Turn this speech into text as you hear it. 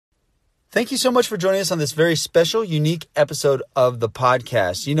Thank you so much for joining us on this very special, unique episode of the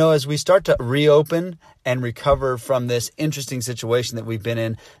podcast. You know, as we start to reopen and recover from this interesting situation that we've been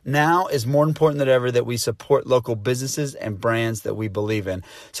in, now is more important than ever that we support local businesses and brands that we believe in.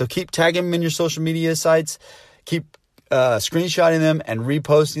 So keep tagging them in your social media sites. Keep screenshotting them and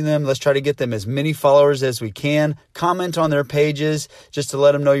reposting them. Let's try to get them as many followers as we can. Comment on their pages just to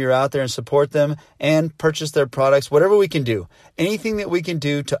let them know you're out there and support them, and purchase their products, whatever we can do. Anything that we can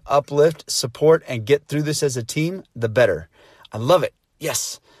do to uplift, support, and get through this as a team, the better. I love it.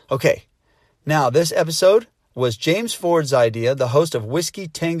 Yes. Okay. Now, this episode was James Ford's idea, the host of Whiskey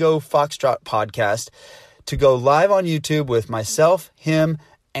Tango Foxtrot podcast, to go live on YouTube with myself, him,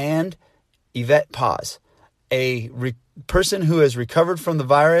 and Yvette Paz, a person who has recovered from the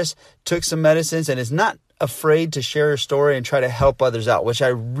virus, took some medicines, and is not afraid to share her story and try to help others out, which I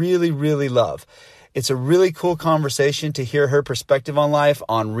really, really love. It's a really cool conversation to hear her perspective on life,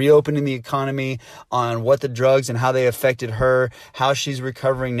 on reopening the economy, on what the drugs and how they affected her, how she's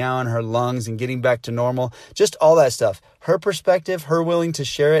recovering now in her lungs and getting back to normal, just all that stuff. Her perspective, her willing to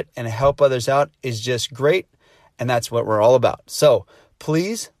share it and help others out is just great, and that's what we're all about. So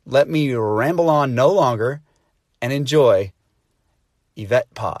please let me ramble on no longer and enjoy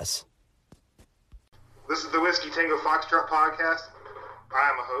Yvette Paz. This is the Whiskey Tango Foxtrot podcast.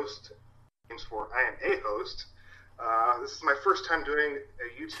 I am a host. James Ford. I am a host. This is my first time doing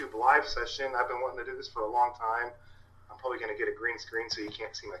a YouTube live session. I've been wanting to do this for a long time. I'm probably going to get a green screen so you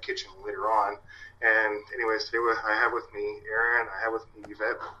can't see my kitchen later on. And anyways, today I have with me Aaron. I have with me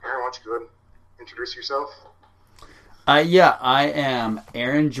Yvette. Aaron, why don't you go ahead and introduce yourself? Yeah, I am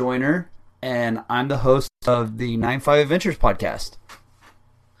Aaron Joyner, and I'm the host of the 9-5 Adventures podcast.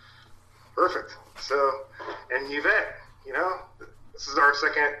 Perfect. So, and Yvette, you know, this is our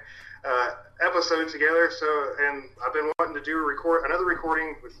second episode together. So, and I've been wanting to do another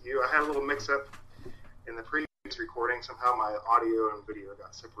recording with you. I had a little mix-up in the previous recording. Somehow my audio and video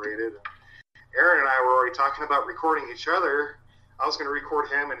got separated. Aaron and I were already talking about recording each other. I was going to record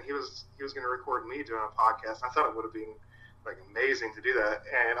him, and he was going to record me doing a podcast. I thought it would have been like amazing to do that,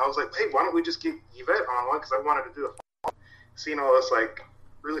 and I was like, hey, why don't we just get Yvette on one, because I wanted to do seeing all this like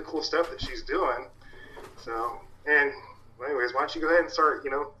really cool stuff that she's doing. So, and anyways, why don't you go ahead and start,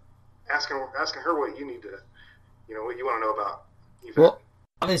 asking her what you need to, what you want to know about Yvette. Well,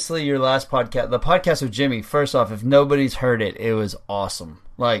 obviously your last podcast, the podcast with Jimmy, first off, if nobody's heard it, it was awesome.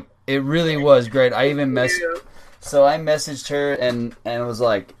 Like, it really was great. I even messaged her and was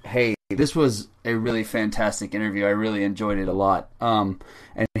like, hey, this was a really fantastic interview. I really enjoyed it a lot. And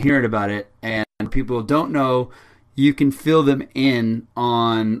hearing about it, and people don't know, you can fill them in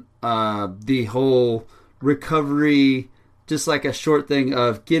on the whole recovery, just like a short thing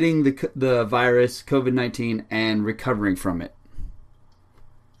of getting the virus, COVID-19, and recovering from it.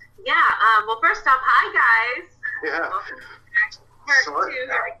 Yeah. Well, first off, hi guys. Yeah. Part 2, here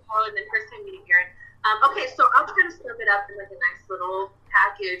we go, and then first time meeting Aaron. Okay, so I'll try to sum it up in like a nice little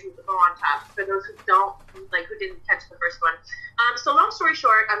package with the bow on top for those who didn't catch the first one. So long story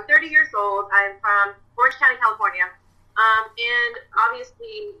short, I'm 30 years old. I'm from Orange County, California. And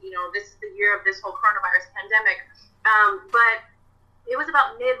obviously, this is the year of this whole coronavirus pandemic. But it was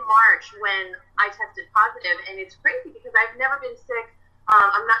about mid-March when I tested positive, and it's crazy because I've never been sick.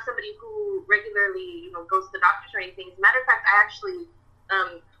 I'm not somebody who regularly, goes to the doctors or anything. As a matter of fact, I actually,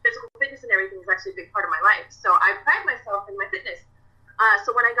 physical fitness and everything is actually a big part of my life. So I pride myself in my fitness.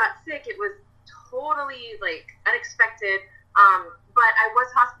 So when I got sick, it was totally unexpected. But I was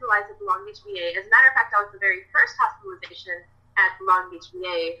hospitalized at the Long Beach VA. As a matter of fact, that was the very first hospitalization at Long Beach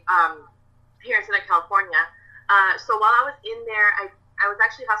VA here in Southern California. So while I was in there, I was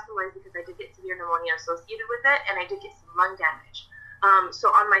actually hospitalized because I did get severe pneumonia associated with it, and I did get some lung damage.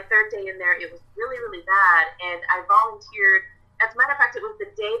 So on my third day in there, it was really, really bad, and I volunteered. As a matter of fact, it was the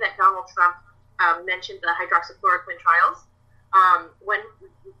day that Donald Trump mentioned the hydroxychloroquine trials. When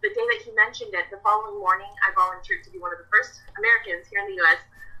the day that he mentioned it, the following morning, I volunteered to be one of the first Americans here in the U.S.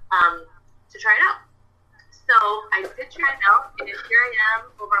 To try it out. So I did try it out, and here I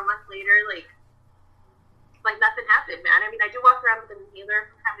am over a month later, like nothing happened, man. I mean, I do walk around with an inhaler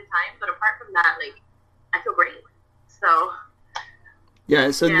from time to time, but apart from that, I feel great. So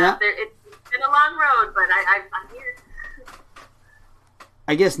it's been a long road, but I'm here.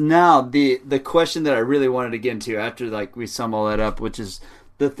 I guess now the question that I really wanted to get into after we sum all that up, which is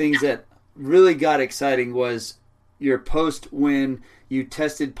the things that really got exciting, was your post when you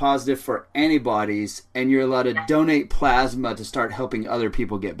tested positive for antibodies and you're allowed to donate plasma to start helping other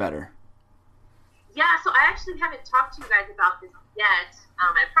people get better. Yeah, so I actually haven't talked to you guys about this yet.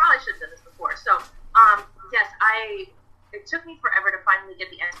 I probably should have done this before. So, yes, it took me forever to finally get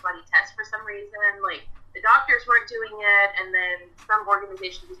the antibody test. test for some reason. Like, the doctors weren't doing it, and then some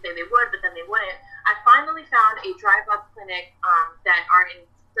organizations would say they would, but then they wouldn't. I finally found a drive-up clinic that are in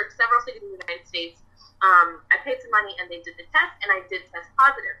several cities in the United States. I paid some money, and they did the test, and I did test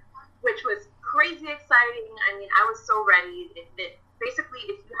positive, which was crazy exciting. I mean, I was so ready. Basically,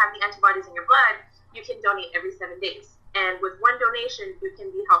 if you have the antibodies in your blood, you can donate every 7 days. And with one donation, you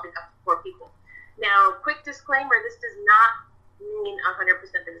can be helping up to 4 people. Now, quick disclaimer, this does not mean 100%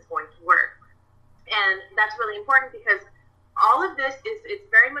 that it's going to work. And that's really important because all of this it's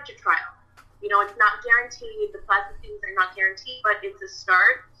very much a trial. You know, it's not guaranteed. The plasma things are not guaranteed, but it's a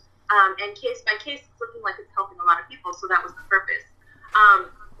start. And case by case, it's looking like it's helping a lot of people, so that was the purpose.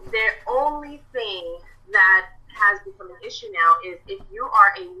 The only thing that has become an issue now is if you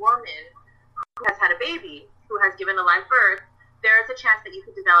are a woman who has had a baby, who has given a live birth, there is a chance that you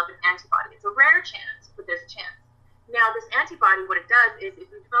could develop an antibody. It's a rare chance, but there's a chance. Now, this antibody, what it does is if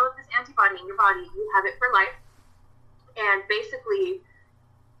you develop this antibody in your body, you have it for life. And basically,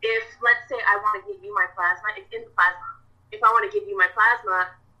 if, let's say, I want to give you my plasma, it's in the plasma. If I want to give you my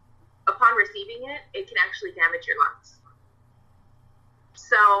plasma, upon receiving it, it can actually damage your lungs.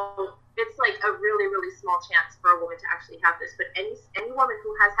 So it's like a really, really small chance for a woman to actually have this. But any woman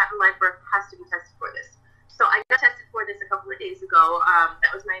who has had a live birth has to be tested for this. So I got tested for this a couple of days ago.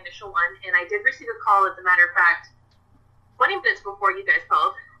 That was my initial one. And I did receive a call, as a matter of fact, 20 minutes before you guys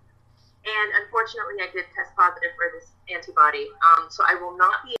called. And unfortunately, I did test positive for this antibody. So I will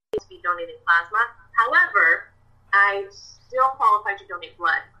not be able to be donating plasma. However, I still qualify to donate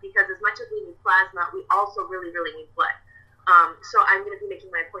blood because as much as we need plasma, we also really, really need blood. So I'm going to be making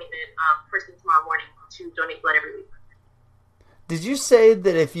my appointment first thing tomorrow morning to donate blood every week. Did you say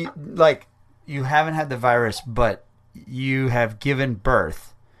that if you, like, you haven't had the virus, but you have given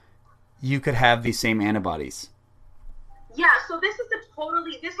birth, you could have these same antibodies? Yeah, so this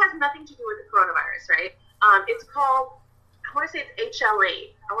has nothing to do with the coronavirus, right? It's called, I want to say it's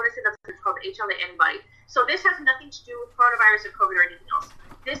HLA. I want to say that's what it's called, the HLA antibody. So this has nothing to do with coronavirus or COVID or anything else.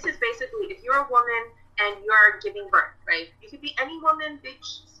 This is basically if you're a woman and you're giving birth, right? You could be any woman, big,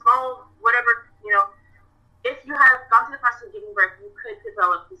 small, whatever, you know. If you have gone through the process of giving birth, you could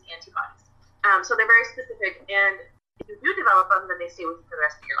develop these antibodies. So they're very specific, and if you do develop them, then they stay with you for the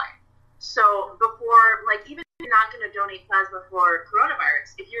rest of your life. So before, like, even if you're not going to donate plasma for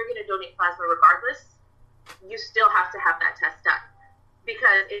coronavirus, if you're going to donate plasma regardless, you still have to have that test done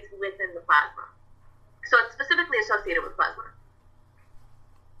because it's within the plasma. So it's specifically associated with plasma.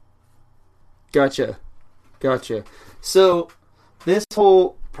 Gotcha. So this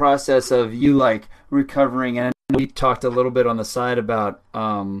whole process of you, like, recovering, and we talked a little bit on the side about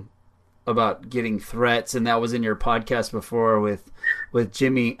getting threats, and that was in your podcast before with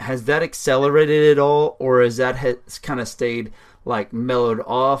Jimmy. Has that accelerated at all, or has that kind of stayed, like, mellowed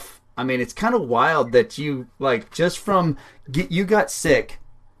off? I mean, it's kind of wild that you, like, you got sick,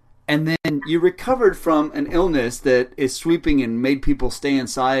 and then you recovered from an illness that is sweeping and made people stay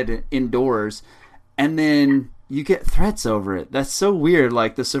inside indoors, and then you get threats over it. That's so weird.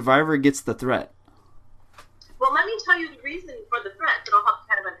 Like, the survivor gets the threat. Well, let me tell you the reason for the threat. It'll help you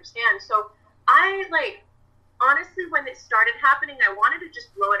kind of understand. So honestly, when it started happening, I wanted to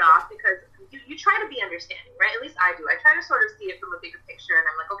just blow it off because you try to be understanding, right? At least I do. I try to sort of see it from a bigger picture, and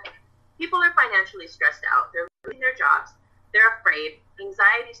I'm like, okay, people are financially stressed out. They're losing their jobs. They're afraid.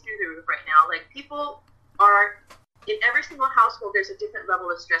 Anxiety's through the roof right now. Like, people are, in every single household, there's a different level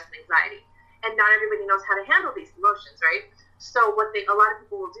of stress and anxiety. And not everybody knows how to handle these emotions, right? So what a lot of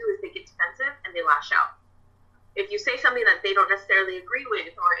people will do is they get defensive and they lash out. If you say something that they don't necessarily agree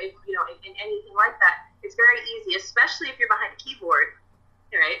with, or if, you know, in anything like that, it's very easy, especially if you're behind a keyboard,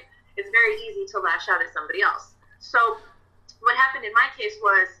 right? It's very easy to lash out at somebody else. So what happened in my case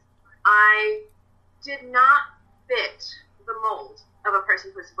was I did not fit the mold of a person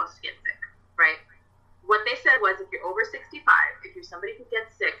who's supposed to get sick, right? What they said was if you're over 65, if you're somebody who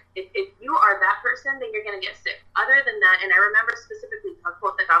gets sick, if you are that person, then you're going to get sick. Other than that, and I remember specifically a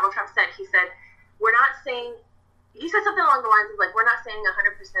quote that Donald Trump said, he said something along the lines of, like, we're not saying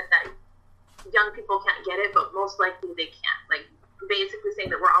 100% that young people can't get it, but most likely they can't. Like, basically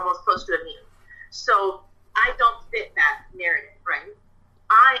saying that we're almost close to immune. So I don't fit that narrative, right?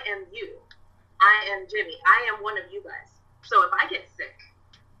 I am you. I am Jimmy. I am one of you guys. So if I get sick,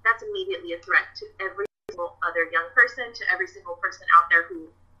 that's immediately a threat to every single other young person, to every single person out there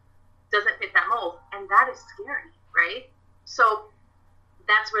who doesn't fit that mold. And that is scary, right? So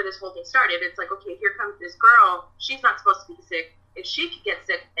that's where this whole thing started. It's like, okay, here comes this girl. She's not supposed to be sick. If she could get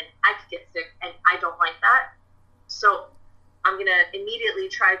sick, then I could get sick, and I don't like that. So I'm going to immediately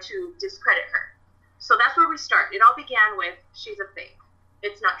try to discredit her. So that's where we start. It all began with, she's a fake.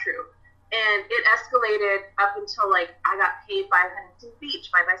 It's not true. And it escalated up until, like, I got paid by Huntington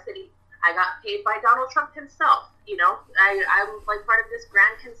Beach, by my city. I got paid by Donald Trump himself. You know, I'm like part of this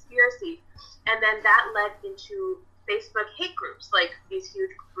grand conspiracy. And then that led into Facebook hate groups, like these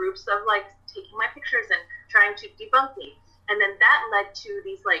huge groups of like taking my pictures and trying to debunk me. And then that led to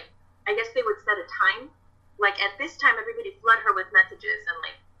these, like, I guess they would set a time. Like, at this time, everybody flood her with messages and,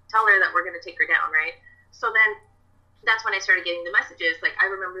 like, tell her that we're going to take her down, right? So then that's when I started getting the messages. Like, I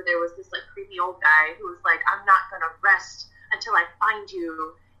remember there was this, like, creepy old guy who was like, I'm not going to rest until I find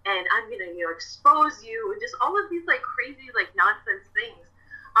you, and I'm going to, you know, expose you, and just all of these, like, crazy, like, nonsense things.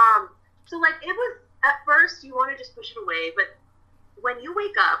 So, like, it was, at first, you want to just push it away, but when you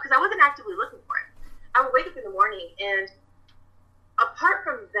wake up, because I wasn't actively looking for it, I would wake up in the morning, and apart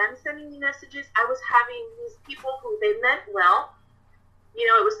from them sending me messages, I was having these people who they meant well. You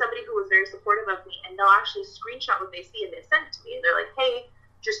know, it was somebody who was very supportive of me, and they'll actually screenshot what they see and they send it to me, and they're like, hey,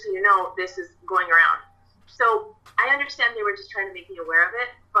 just so you know, this is going around. So I understand they were just trying to make me aware of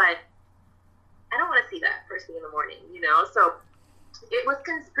it, but I don't want to see that first thing in the morning, you know? So it was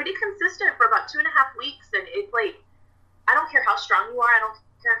pretty consistent for about 2.5 weeks, and it's like, I don't care how strong you are, I don't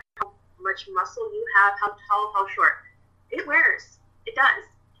care how much muscle you have, how tall, how short. It wears. It does.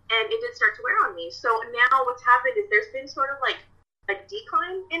 And it did start to wear on me. So now what's happened is there's been sort of like a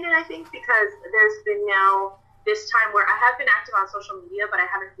decline in it, I think, because there's been now this time where I have been active on social media, but I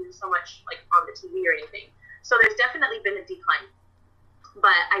haven't been so much like on the TV or anything. So there's definitely been a decline.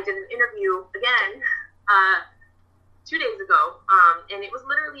 But I did an interview again 2 days ago, and it was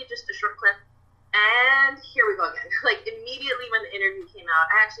literally just a short clip. And here we go again. Like, immediately when the interview came out,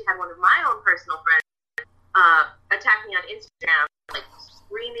 I actually had one of my own personal friends attack me on Instagram, like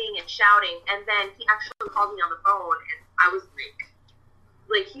screaming and shouting, and then he actually called me on the phone, and I was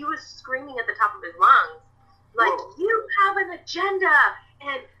like he was screaming at the top of his lungs, like, whoa, you have an agenda,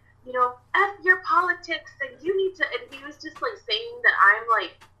 and, you know, F your politics, and you need to, and he was just like saying that I'm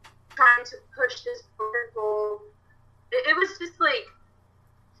like trying to push this political, it was just like,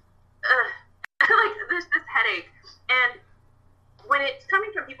 like there's this headache, and when it's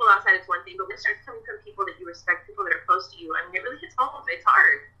coming from people outside, it's one thing, but when it starts coming from people that you respect, people that are close to you, I mean, it really hits home. It's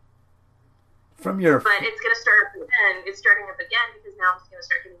hard. But it's going to start up again. It's starting up again because now I'm just going to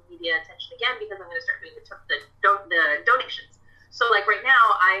start getting media attention again because I'm going to start doing the donations. So, like, right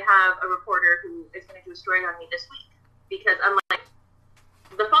now, I have a reporter who is going to do a story on me this week because unlike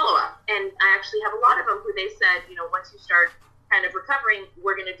the follow-up, and I actually have a lot of them who they said, you know, once you start kind of recovering,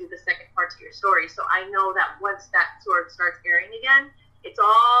 we're going to do the second part to your story. So I know that once that sort of starts airing again, it's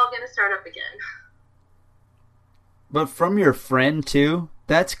all going to start up again. But from your friend too,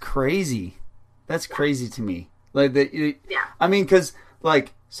 that's crazy. That's crazy to me. Like that. Yeah. I mean, because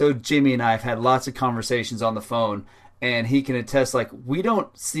like, so Jimmy and I have had lots of conversations on the phone, and he can attest. Like, we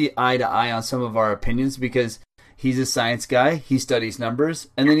don't see eye to eye on some of our opinions because he's a science guy. He studies numbers,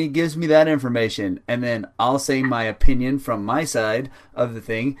 and then he gives me that information, and then I'll say my opinion from my side of the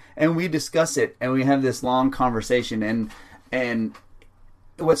thing, and we discuss it, and we have this long conversation, and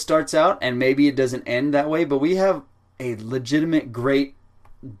what starts out, and maybe it doesn't end that way, but we have a legitimate, great,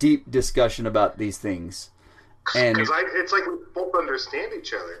 deep discussion about these things. And it's like we both understand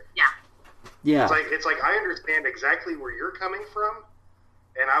each other. Yeah. It's like I understand exactly where you're coming from,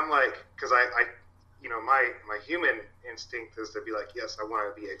 and I'm like, because I you know, my human instinct is to be like, yes, I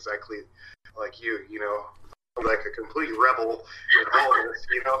want to be exactly like you, you know, like a complete rebel in all of this,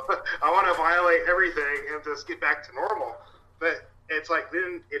 you know. I want to violate everything and just get back to normal. But it's like,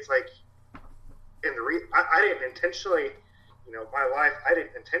 then it's like, I didn't intentionally, you know, my life, I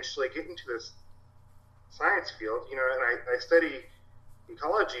didn't intentionally get into this science field, you know, and I study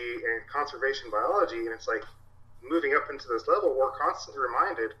ecology and conservation biology, and it's like moving up into this level, we're constantly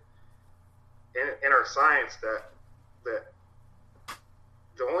reminded in our science that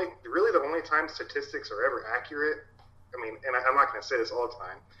the only time statistics are ever accurate, I mean, and I'm not going to say this all the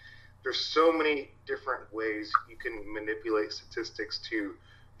time, there's so many different ways you can manipulate statistics to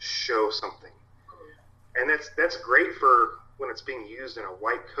show something. And that's great for when it's being used in a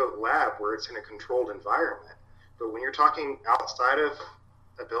white coat lab where it's in a controlled environment. But when you're talking outside of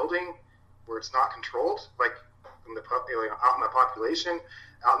a building where it's not controlled, like out in the population,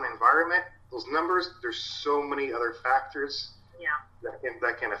 out in the environment, those numbers, there's so many other factors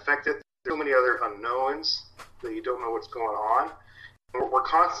that can affect it. There's so many other unknowns that you don't know what's going on. And we're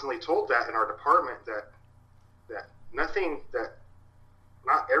constantly told that in our department that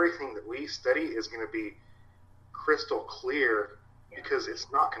not everything that we study is going to be crystal clear because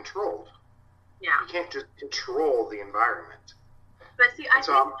it's not controlled. Yeah. You can't just control the environment. But see, I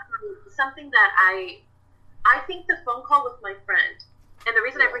think something that I think the phone call with my friend And the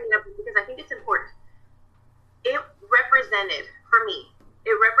reason I bring it up is because I think it's important. It represented, for me,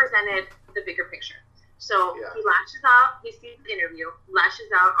 the bigger picture. So he lashes out, he sees the interview, lashes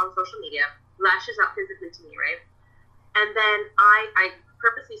out on social media, lashes out physically to me, right? And then I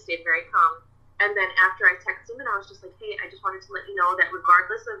purposely stayed very calm. And then after I texted him, and I was just like, hey, I just wanted to let you know that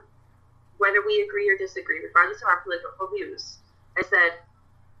regardless of whether we agree or disagree, regardless of our political views, I said,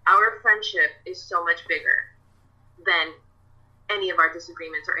 our friendship is so much bigger than any of our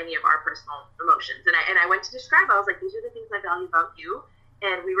disagreements or any of our personal emotions. And I went to describe, I was like, these are the things I value about you.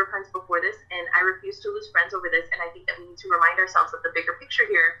 And we were friends before this, and I refuse to lose friends over this. And I think that we need to remind ourselves of the bigger picture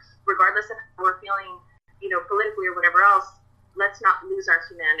here, regardless of how we're feeling, politically or whatever else. Let's not lose our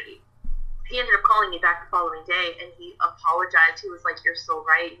humanity. He ended up calling me back the following day, and he apologized. He was like, you're so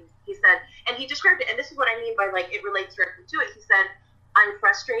right. He said, and he described it, and this is what I mean by, like, it relates directly to it. He said, I'm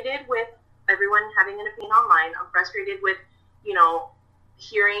frustrated with everyone having an opinion online. I'm frustrated with,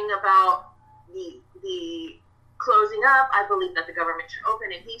 hearing about the closing up. I believe that the government should open.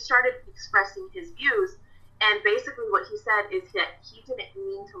 And he started expressing his views. And basically what he said is that he didn't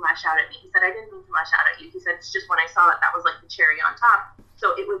mean to lash out at me. He said, I didn't mean to lash out at you. He said, it's just when I saw it, that was like the cherry on top.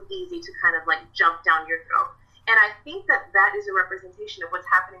 So it was easy to kind of like jump down your throat. And I think that that is a representation of what's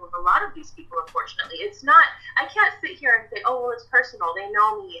happening with a lot of these people, unfortunately. It's not, I can't sit here and say, oh, well, it's personal. They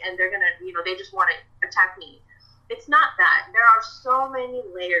know me and they're going to, they just want to attack me. It's not that. There are so many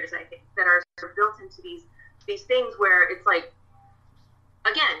layers, I think, that are built into these things where it's like,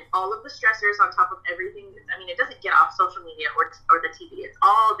 again, all of the stressors on top of everything. It doesn't get off social media or the TV. It's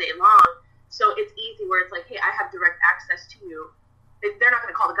all day long. So it's easy where it's like, hey, I have direct access to you. They're not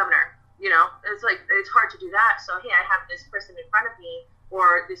going to call the governor, It's like, it's hard to do that. So, hey, I have this person in front of me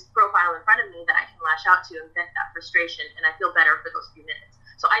or this profile in front of me that I can lash out to and vent that frustration, and I feel better for those few minutes.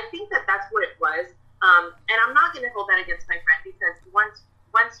 So I think that that's what it was. And I'm not going to hold that against my friend, because once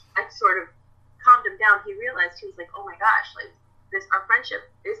I sort of calmed him down, he realized, he was like, oh my gosh, like, our friendship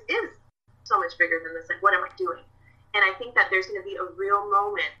is so much bigger than this. Like, what am I doing? And I think that there's going to be a real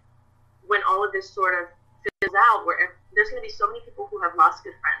moment when all of this sort of fizzles out, where there's going to be so many people who have lost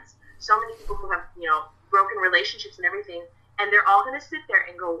good friends, so many people who have, broken relationships and everything, and they're all going to sit there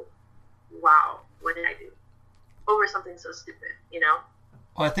and go, wow, what did I do? Over something so stupid,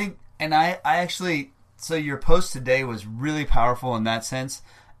 Well, I think, and I actually, so your post today was really powerful in that sense.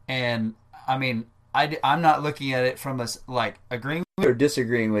 And I'm not looking at it from like agreeing with or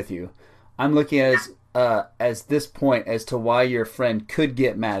disagreeing with you. I'm looking at it as this point as to why your friend could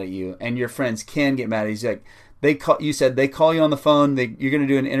get mad at you, and your friends can get mad at you. Like, you said they call you on the phone. You're going to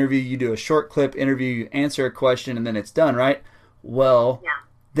do an interview. You do a short clip interview. You answer a question, and then it's done, right? Well,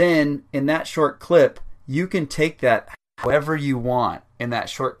 then in that short clip, you can take that however you want in that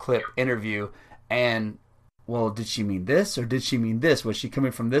short clip interview, and, well, did she mean this or did she mean this? Was she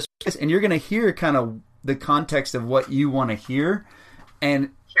coming from this? And you're going to hear kind of the context of what you want to hear,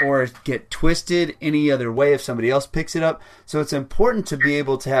 and or get twisted any other way if somebody else picks it up. So it's important to be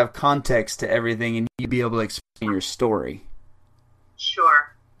able to have context to everything and you be able to explain your story.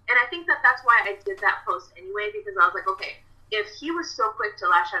 Sure. And I think that that's why I did that post anyway, because I was like, okay, if he was so quick to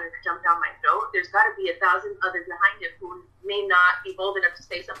lash out and jump down my throat, there's got to be 1,000 others behind him who may not be bold enough to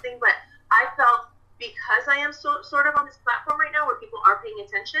say something. But I felt, because I am sort of on this platform right now where people are paying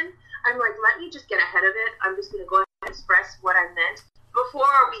attention, I'm like, let me just get ahead of it. I'm just going to go ahead and express what I meant before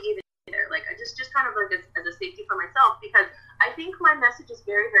we even get there. Like, I just kind of like as a safety for myself, because I think my message is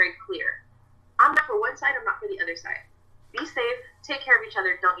very, very clear. I'm not for one side, I'm not for the other side. Be safe, take care of each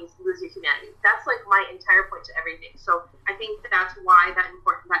other, don't lose your humanity. That's like my entire point to everything. So I think that's why that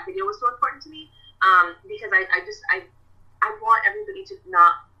video was so important to me, because I want everybody to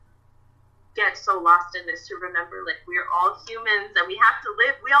not get so lost in this, to remember, like, we're all humans and we have to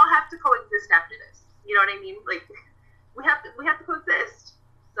live, we all have to coexist after this. You know what I mean? Like, we have to coexist.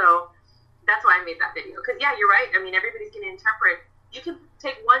 So that's why I made that video. Because, yeah, you're right. Everybody's going to interpret. You can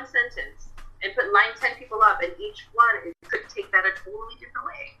take one sentence and line 10 people up, and each one could take that a totally different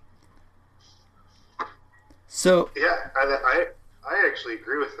way. So yeah, I actually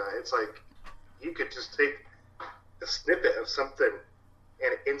agree with that. It's like you could just take a snippet of something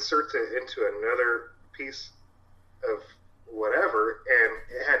and insert it into another piece of whatever, and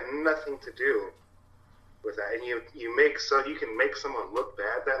it had nothing to do with that. And you can make someone look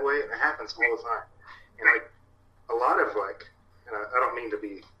bad that way, and it happens all the time. And like a lot of and I don't mean to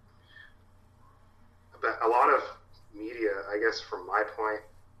be, but a lot of media, I guess from my point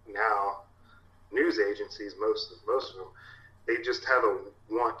now, news agencies, most of them, they just have a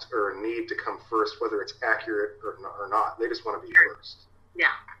want or a need to come first, whether it's accurate or not. They just want to be first. Yeah.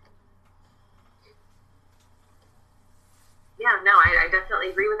 Yeah, no, I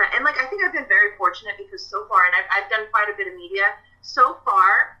definitely agree with that. And, like, I think I've been very fortunate because so far, and I've done quite a bit of media, so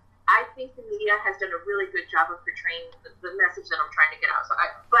far, I think the media has done a really good job of portraying the message that I'm trying to get out.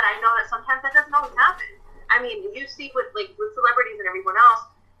 But I know that sometimes that doesn't always happen. I mean, you see with celebrities and everyone else,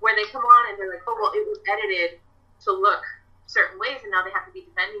 where they come on and they're like, oh, well, it was edited to look certain ways, and now they have to be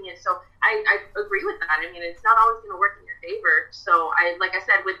defending it. So I agree with that. I mean, it's not always going to work in your favor. So like I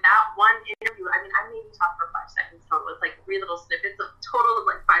said, with that one interview, I mean, I maybe talked for 5 seconds total. It's like 3 little snippets, a total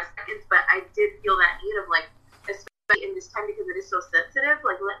of like 5 seconds. But I did feel that need of like, especially in this time because it is so sensitive.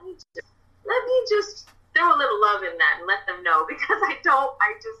 Like, let me just throw a little love in that and let them know, because I don't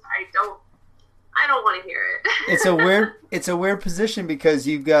want to hear it. It's a weird position because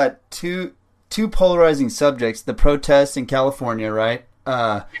you've got two polarizing subjects, the protests in California, right?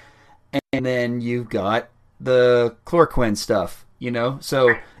 And then you've got the chloroquine stuff,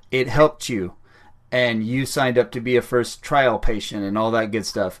 so it helped you, and you signed up to be a first trial patient and all that good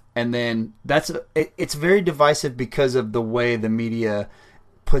stuff. And then it's very divisive because of the way the media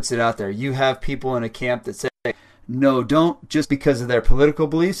puts it out there. You have people in a camp that say, no, don't, just because of their political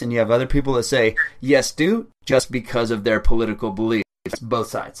beliefs, and you have other people that say, yes, do, just because of their political beliefs. Both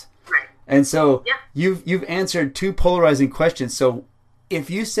sides. Right. And so you've answered 2 polarizing questions. So if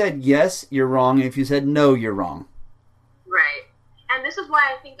you said yes, you're wrong, and if you said no, you're wrong. Right. And this is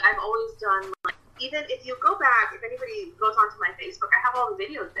why I think I've always done, like, even if you go back, if anybody goes onto my Facebook, I have all the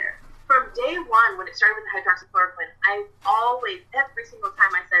videos there. From day one, when it started with the hydroxychloroquine, I always, every single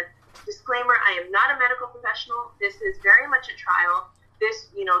time I said, disclaimer, I am not a medical professional. This is very much a trial.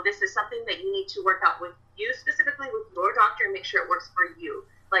 This is something that you need to work out with you, specifically with your doctor, and make sure it works for you.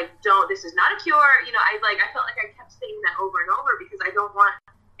 Like, this is not a cure. I felt like I kept saying that over and over because I don't want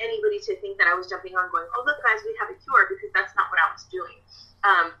anybody to think that I was jumping on going, oh, look, guys, we have a cure, because that's not what I was doing.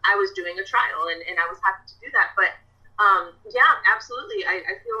 I was doing a trial, and I was happy to do that. But, yeah, absolutely.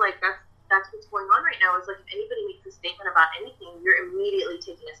 I feel like that's what's going on right now, is like, if anybody makes a statement about anything, you're immediately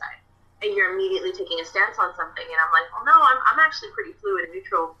taking a side, and you're immediately taking a stance on something. And I'm like, well, no, I'm actually pretty fluid and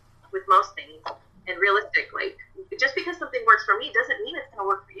neutral with most things, and realistic. Like, just because something works for me doesn't mean it's going to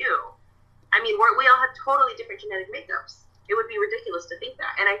work for you. I mean, we all have totally different genetic makeups. It would be ridiculous to think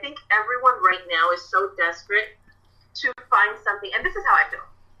that. And I think everyone right now is so desperate to find something. And this is how I feel.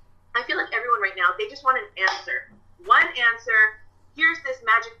 I feel like everyone right now, they just want an answer. One answer. Here's this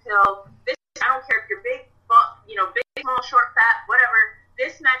magic pill. I don't care if you're big, small, short, fat, whatever.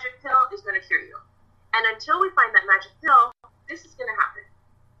 This magic pill is going to cure you. And until we find that magic pill, this is going to happen.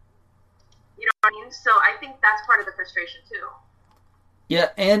 You know what I mean? So I think that's part of the frustration too. Yeah,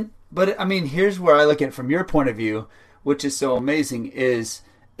 but I mean, here's where I look at it from your point of view, which is so amazing, is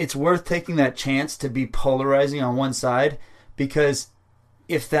it's worth taking that chance to be polarizing on one side, because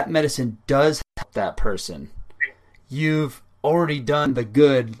if that medicine does help that person, you've already done the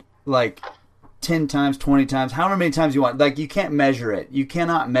good, like 10 times, 20 times, however many times you want. Like, you can't measure it. You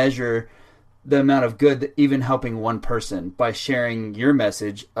cannot measure the amount of good that even helping one person by sharing your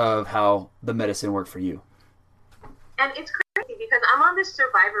message of how the medicine worked for you. And it's crazy because I'm on this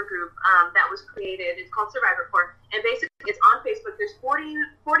survivor group that was created. It's called Survivor Corps. And basically, it's on Facebook. There's 41,000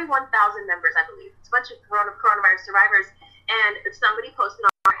 members, I believe. It's a bunch of coronavirus survivors. And somebody posted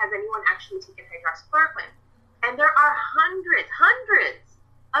on, has anyone actually taken hydroxychloroquine? And there are hundreds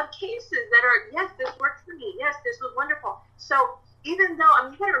of cases that are, yes, this worked for me. Yes, this was wonderful. So even though,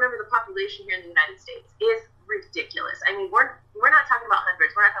 you got to remember the population here in the United States is ridiculous. I mean, we're not talking about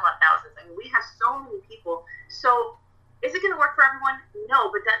hundreds. We're not talking about thousands. I mean, we have so many people. So is it going to work for everyone?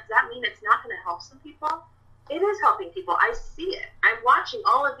 No, but does that mean it's not going to help some people? It is helping people. I see it. I'm watching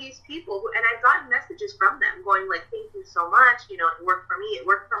all of these people, and I've gotten messages from them going like, thank you so much. It worked for me. It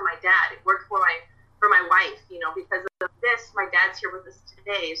worked for my dad. It worked for my wife, because of this, my dad's here with us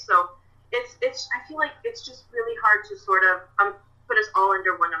today. So it's I feel like it's just really hard to sort of put us all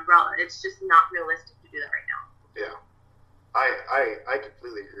under one umbrella. It's just not realistic to do that right now. Yeah, I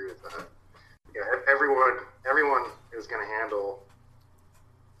completely agree with that. Yeah, everyone is going to handle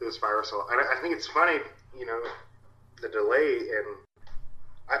this virus. I think it's funny, the delay, and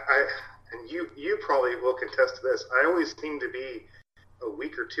you probably will contest to this. I always seem to be a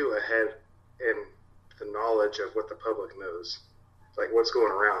week or two ahead in the knowledge of what the public knows, like what's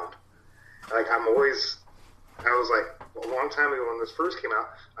going around. Like I was like, a long time ago when this first came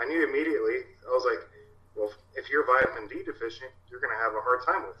out, I knew immediately. I was like, well, if you're vitamin D deficient, you're going to have a hard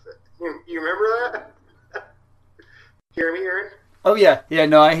time with it. You remember that? Hear me, Aaron? Oh yeah,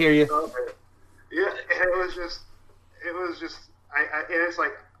 no, I hear you. Yeah, and it was just, and it's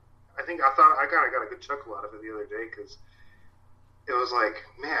like, I thought I kind of got a good chuckle out of it the other day, because it was like,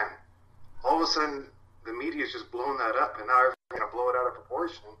 man, all of a sudden the media's just blown that up, and now everyone's going to blow it out of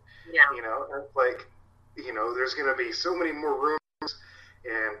proportion. Yeah. You know, and like, you know, there's going to be so many more rooms,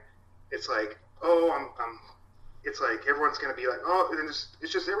 and it's like, oh, it's like everyone's going to be like, oh, and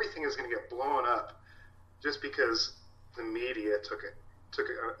it's just everything is going to get blown up just because the media took it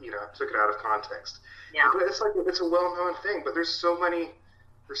out of context. Yeah. But it's like, it's a well-known thing, but there's so many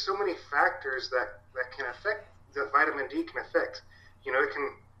factors that can affect, that vitamin D can affect. You know,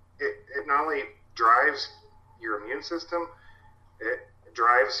 it not only drives your immune system, it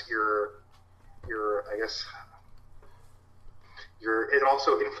drives it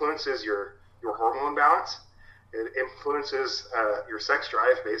also influences your hormone balance. It influences your sex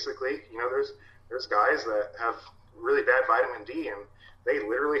drive, basically. You know, there's guys that have really bad vitamin D, and they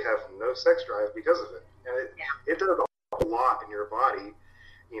literally have no sex drive because of it. And it does a lot in your body,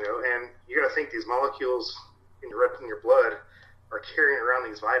 you know, and you got to think these molecules in your blood are carrying around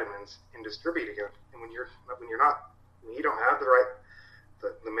these vitamins and distributing them. And when you don't have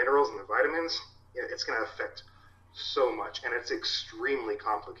the minerals and the vitamins, it's going to affect so much, and it's extremely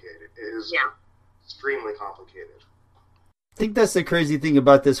complicated. It is extremely complicated. I think that's the crazy thing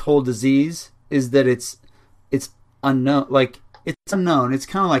about this whole disease is that it's unknown. Like, it's unknown. It's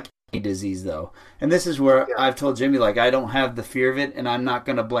kind of like a disease, though. And this is where I've told Jimmy, like, I don't have the fear of it, and I'm not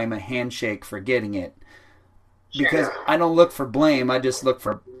going to blame a handshake for getting it. Because I don't look for blame. I just look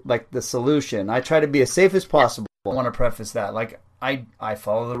for, like, the solution. I try to be as safe as possible. I want to preface that. Like, I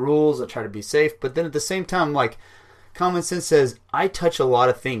follow the rules. I try to be safe. But then at the same time, like, common sense says I touch a lot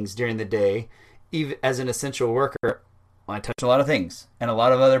of things during the day. Even as an essential worker, I touch a lot of things. And a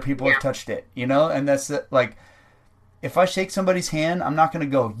lot of other people have touched it, you know? And that's, like, if I shake somebody's hand, I'm not going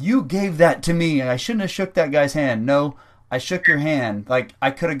to go, you gave that to me. I shouldn't have shook that guy's hand. No, I shook your hand. Like,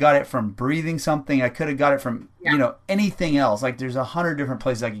 I could have got it from breathing something. I could have got it from, you know, anything else. Like, there's 100 different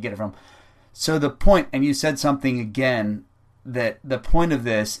places I could get it from. So the point, and you said something again, that the point of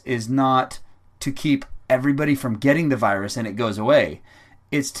this is not to keep everybody from getting the virus and it goes away.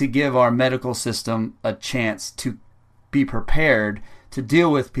 It's to give our medical system a chance to be prepared to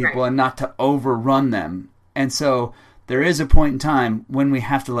deal with people and not to overrun them. And so there is a point in time when we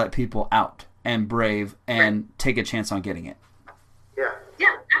have to let people out and brave and take a chance on getting it.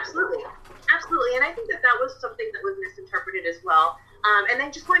 Yeah, absolutely. Absolutely. And I think that was something that was misinterpreted as well. And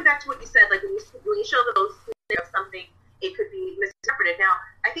then just going back to what you said, like when you show those of something, it could be misinterpreted. Now,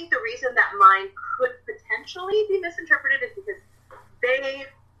 I think the reason that mine could potentially be misinterpreted is because they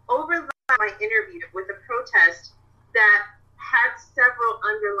overlapped my interview with a protest that had several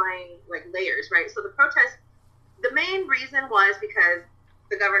underlying layers, right? So the protest, the main reason was because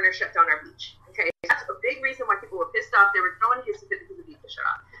the governor shut down our beach. Okay, that's a big reason why people were pissed off. They were throwing his because the beach was shut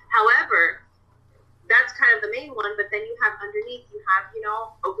off. However, that's kind of the main one, but then you have underneath, you have,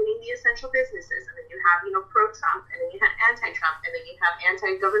 opening the essential businesses, and then you have, pro-Trump, and then you have anti-Trump, and then you have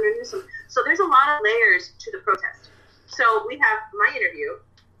anti-Governor Newsom. So there's a lot of layers to the protest. So we have my interview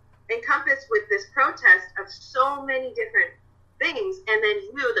encompassed with this protest of so many different things, and then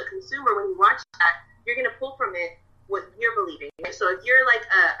you, the consumer, when you watch that, you're going to pull from it what you're believing. So if you're like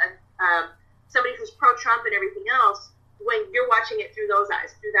somebody who's pro-Trump and everything else, when you're watching it through those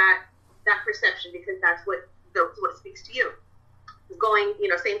eyes, through that perception, because that's what speaks to you. Going,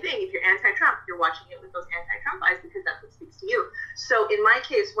 same thing. If you're anti-Trump, you're watching it with those anti-Trump eyes because that's what speaks to you. So in my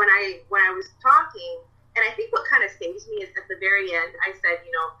case, when I was talking, and I think what kind of saves me is at the very end, I said,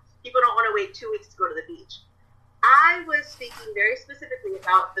 people don't want to wait 2 weeks to go to the beach. I was speaking very specifically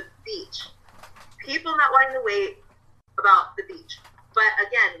about the beach. People not wanting to wait about the beach. But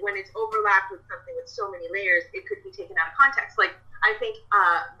again, when it's overlapped with something with so many layers, it could be taken out of context. Like, I think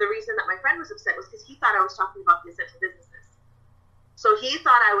the reason that my friend was upset was because he thought I was talking about the essential businesses. So he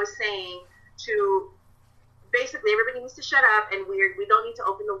thought I was saying to basically everybody needs to shut up and we don't need to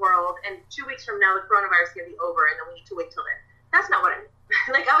open the world. And 2 weeks from now, the coronavirus is going to be over and then we need to wait till then. That's not what I mean.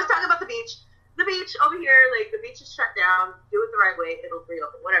 Like, I was talking about the beach. The beach over here, like, the beach is shut down. Do it the right way. It'll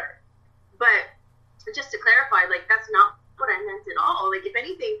reopen, whatever. But just to clarify, like, that's not what I meant at all. Like, if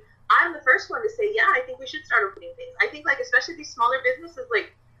anything, I'm the first one to say, yeah, I think we should start opening things. I think, like, especially these smaller businesses,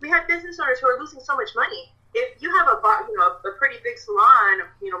 like, we have business owners who are losing so much money. If you have a pretty big salon,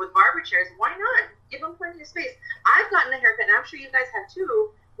 with barber chairs, why not? Give them plenty of space. I've gotten a haircut, and I'm sure you guys have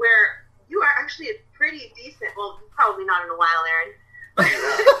too, where you are actually a pretty decent, well, probably not in a while, Aaron, but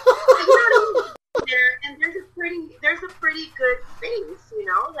and there's a pretty good space,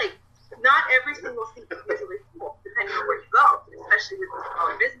 like, not every single seat is usually full, depending on where you go, especially with the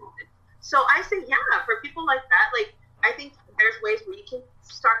smaller businesses. So I say, yeah, for people like that, like, I think there's ways where you can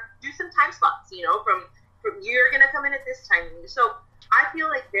do some time slots, from you're going to come in at this time. So I feel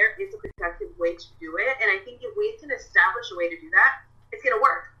like there is a productive way to do it, and I think if we can establish a way to do that, it's going to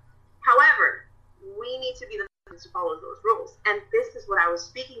work. However, we need to be the ones to follow those rules, and this is what I was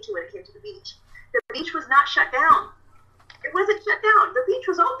speaking to when it came to the beach. The beach was not shut down. It wasn't shut down. The beach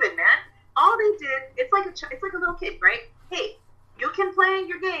was open, man. All they did, it's like a little kid, right? Hey, you can play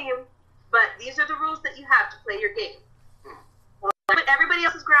your game, but these are the rules that you have to play your game. But everybody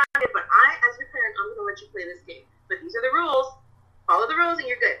else is grounded, but I, as your parent, I'm going to let you play this game. But these are the rules. Follow the rules and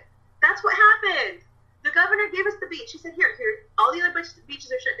you're good. That's what happened. The governor gave us the beach. He said, here, all the other beaches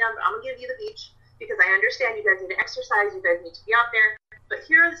are shut down, but I'm going to give you the beach because I understand you guys need to exercise, you guys need to be out there. But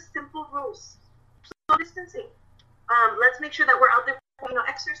here are the simple rules. Social distancing. Let's make sure that we're out there,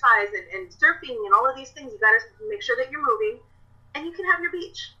 exercise and surfing and all of these things. You got to make sure that you're moving and you can have your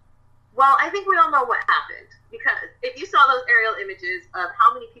beach. Well, I think we all know what happened because if you saw those aerial images of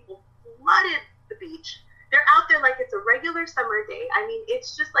how many people flooded the beach, they're out there like it's a regular summer day. I mean,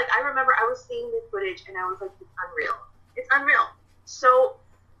 it's just like, I remember I was seeing this footage and I was like, it's unreal. It's unreal. So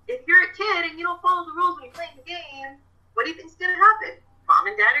if you're a kid and you don't follow the rules when you're playing the game, what do you think's going to happen? Mom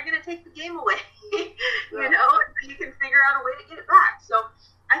and dad are going to take the game away, you can figure out a way to get it back. So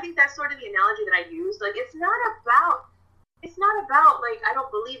I think that's sort of the analogy that I used. Like, it's not about like, I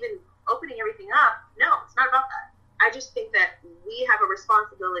don't believe in opening everything up. No, it's not about that. I just think that we have a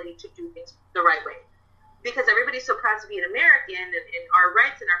responsibility to do things the right way. Because everybody's so proud to be an American and our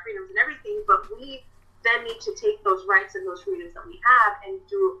rights and our freedoms and everything, but we then need to take those rights and those freedoms that we have and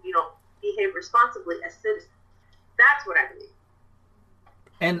behave responsibly as citizens. That's what I believe.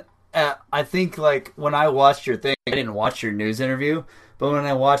 And I think, like, when I watched your thing, I didn't watch your news interview, but when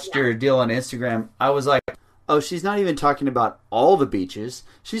I watched your deal on Instagram, I was like, oh, she's not even talking about all the beaches.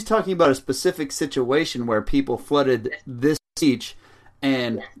 She's talking about a specific situation where people flooded this beach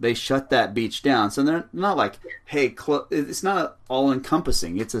and they shut that beach down. So they're not like, hey, it's not all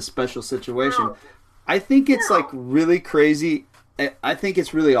encompassing. It's a special situation. No. I think it's like really crazy. I think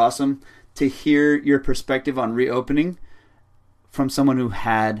it's really awesome to hear your perspective on reopening from someone who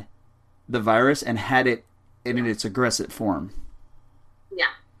had the virus and had it in its aggressive form. Yeah.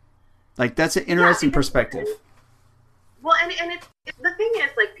 Like, that's an interesting perspective. Well, and it's the thing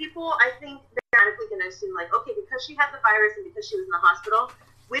is, like, people, I think, they're automatically going to assume, like, okay, because she had the virus and because she was in the hospital,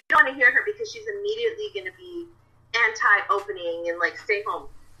 we don't want to hear her because she's immediately going to be anti-opening and, like, stay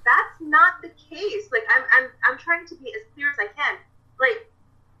home. That's not the case. Like, I'm trying to be as clear as I can. Like,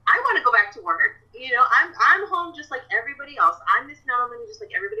 I want to go back to work. I'm home just like everybody else. I'm missing out on money just like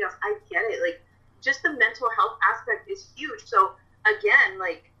everybody else. I get it. Like, just the mental health aspect is huge. So, again,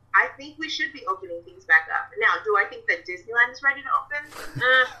 like, I think we should be opening things back up. Now, do I think that Disneyland is ready to open?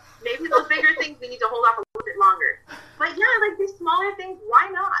 Maybe those bigger things we need to hold off a little bit longer. But yeah, like these smaller things, why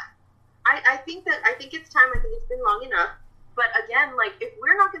not? I think it's time. I think it's been long enough. But again, like, if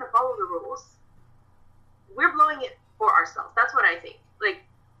we're not going to follow the rules, we're blowing it for ourselves. That's what I think. Like,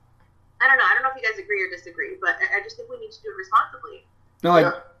 I don't know. I don't know if you guys agree or disagree, but I just think we need to do it responsibly.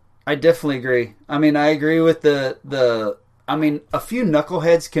 No, I definitely agree. I mean, I agree with I mean, a few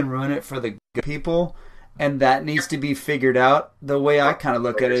knuckleheads can ruin it for the good people, and that needs to be figured out. The way I kind of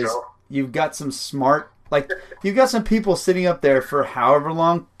look at it is you've got some smart, like, you've got some people sitting up there for however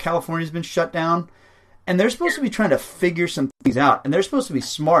long California's been shut down, and they're supposed to be trying to figure some things out, and they're supposed to be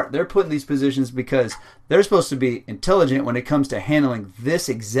smart. They're put in these positions because they're supposed to be intelligent when it comes to handling this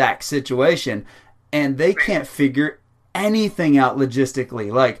exact situation, and they can't figure anything out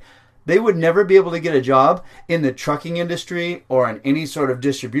logistically. Like, they would never be able to get a job in the trucking industry or in any sort of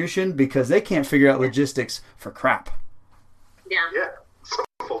distribution because they can't figure out logistics for crap. Yeah. Some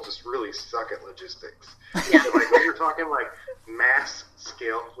people just really suck at logistics. Yeah. Like, when you're talking, like, mass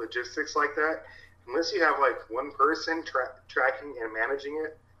scale logistics like that, unless you have, like, one person tracking and managing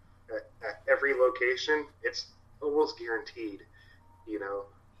it at every location, it's almost guaranteed,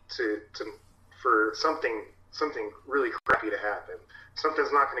 for something really crappy to happen.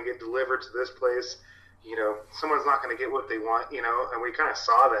 Something's not going to get delivered to this place, someone's not going to get what they want, and we kind of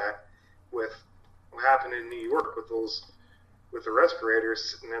saw that with what happened in New York with the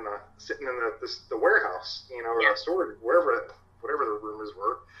respirators sitting in the warehouse, or storage, whatever the rumors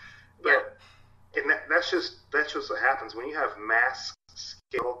were. But and that's just what happens when you have mass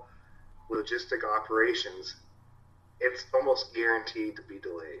scale logistic operations. It's almost guaranteed to be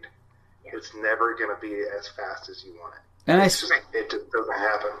delayed. Yeah. It's never going to be as fast as you want it. And it just doesn't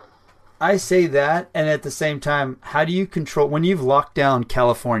happen. I say that, and at the same time, how do you control when you've locked down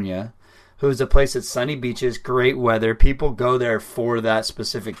California, who's a place that's sunny beaches, great weather, people go there for that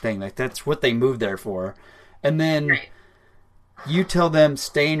specific thing, like that's what they moved there for, and then you tell them,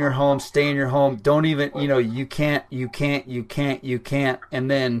 stay in your home, don't even, you can't,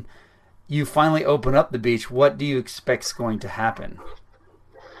 and then you finally open up the beach. What do you expect is going to happen?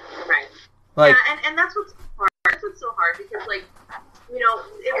 Right. Like, yeah, and that's what's hard. That's what's so hard because, like,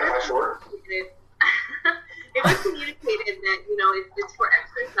 it was communicated that, it's for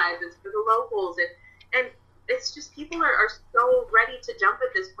exercise, it's for the locals, and it's just people are so ready to jump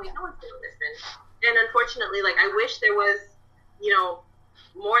at this point. No one's going to listen. And unfortunately, like, I wish there was,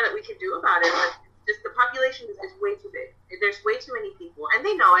 more that we could do about it, but just the population is way too big. There's way too many people, and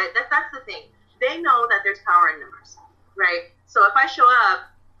they know it. That's the thing. They know that there's power in numbers, right? So if I show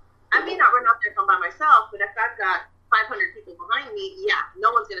up, I may not run out there by myself, but if I've got 500 people behind me, yeah,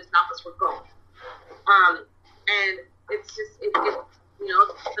 no one's going to stop us from going. And it's just, the numbers,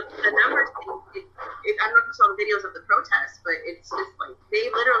 I don't know if you saw the videos of the protests, but it's just like,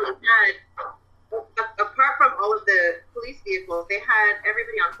 they literally had, apart from all of the police vehicles, they had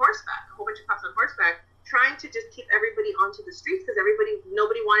everybody on horseback, a whole bunch of cops on horseback, trying to just keep everybody onto the streets because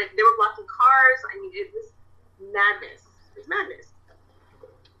nobody wanted, they were blocking cars. I mean, it was madness. It's madness.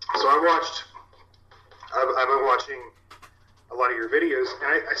 So I've been watching a lot of your videos,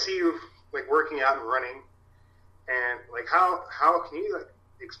 and I see you, like, working out and running, and, like, how can you, like,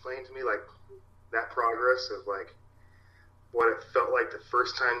 explain to me, like, that progress of, like, what it felt like the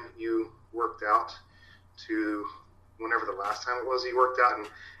first time you worked out to whenever the last time it was you worked out,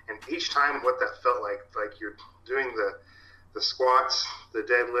 and each time what that felt like you're doing the squats, the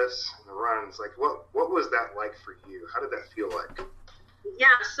deadlifts, and the runs, like, what was that like for you? How did that feel like?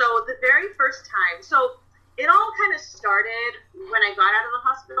 Yeah, so the very first time, so it all kind of started when I got out of the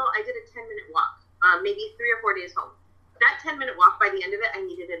hospital. I did a 10-minute walk, maybe 3 or 4 days home. That 10-minute walk, by the end of it, I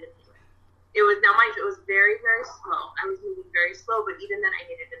needed an inhaler. It was, now mind you, it was very, very slow. I was moving very slow, but even then I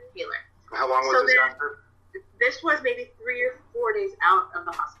needed an inhaler. How long was this after? This was maybe 3 or 4 days out of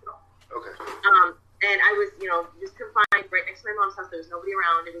the hospital. Okay. And I was, just confined right next to my mom's house. There was nobody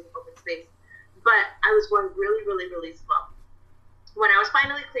around. It was an open space. But I was going really, really, really slow. When I was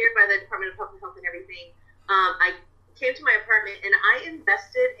finally cleared by the Department of Public Health and everything, I came to my apartment and I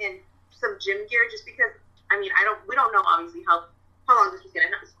invested in some gym gear just because, we don't know obviously how long this was going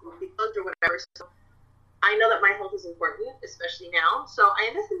to be closed or whatever. So I know that my health is important, especially now. So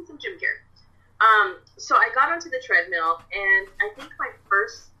I invested in some gym gear. So I got onto the treadmill, and I think my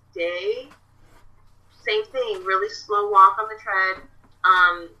first day, same thing, really slow walk on the tread.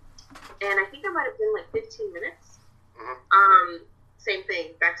 And I think I might have been like 15 minutes. Mm-hmm. Same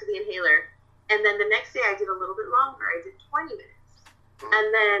thing, back to the inhaler. And then the next day I did a little bit longer. I did 20 minutes. Mm-hmm. And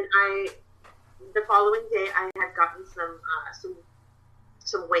then the following day I had gotten some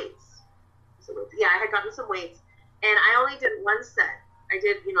weights. I had gotten some weights, and I only did one set. I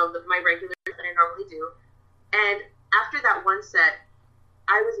did, my regular that I normally do. And after that one set,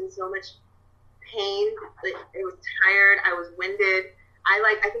 I was in so much pain. Like, I was tired. I was winded.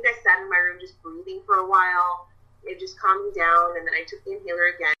 I think I sat in my room just breathing for a while. It just calmed me down, and then I took the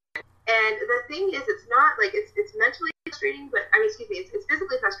inhaler again. And the thing is, it's not like it's mentally frustrating, but it's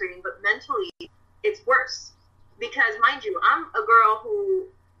physically frustrating, but mentally it's worse because, mind you, I'm a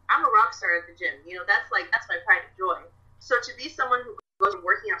rock star at the gym. That's my pride and joy. So to be someone who goes from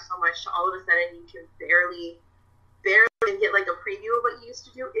working out so much to all of a sudden you can barely get like a preview of what you used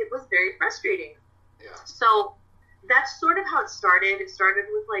to do, it was very frustrating. Yeah. So that's sort of how it started. It started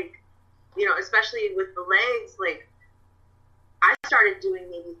with especially with the legs, I started doing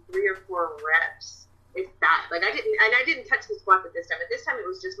maybe 3 or 4 reps, if that. I didn't touch the squat at this time. At this time, it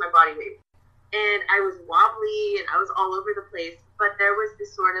was just my body weight. And I was wobbly, and I was all over the place. But there was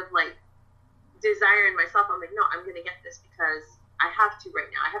this sort of, desire in myself. I'm like, no, I'm going to get this because I have to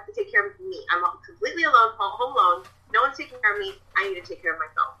right now. I have to take care of me. I'm completely alone, home alone. No one's taking care of me. I need to take care of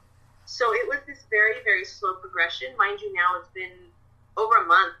myself. So it was this very, very slow progression. Mind you, now it's been over a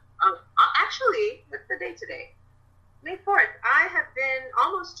month. Actually, what's the day today? May 4th. I have been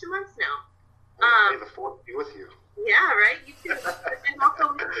almost 2 months now. May the 4th be with you. Yeah, right? You too. And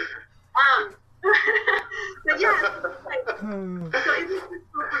also with you. But yeah, so it was this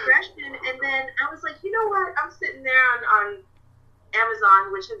slow progression. And then I was like, you know what? I'm sitting there on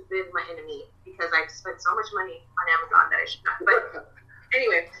Amazon, which has been my enemy because I've spent so much money on Amazon that I should not. But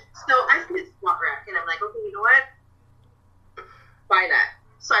anyway, so I see this squat rack, and I'm like, okay, you know what? Buy that.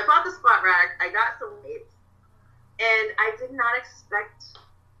 So I bought the squat rack. I got some weights. And I did not expect,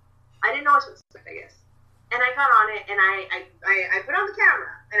 I didn't know what to expect, I guess. And I got on it, and I put on the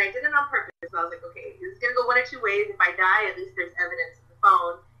camera, and I did it on purpose. So I was like, okay, this is going to go one of 2 ways. If I die, at least there's evidence in the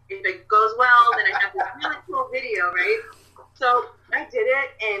phone. If it goes well, then I have this really cool video, right? So I did it,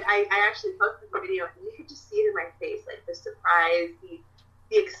 and I actually posted the video, and you could just see it in my face, like the surprise, the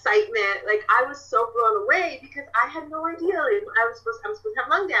excitement. Like, I was so blown away because I had no idea. Like, I'm supposed to have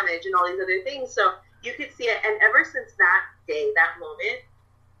lung damage and all these other things. So you could see it, and ever since that day, that moment,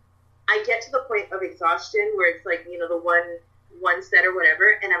 I get to the point of exhaustion where it's like, you know, the one set or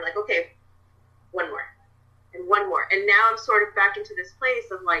whatever, and I'm like, okay, one more, and one more, and now I'm sort of back into this place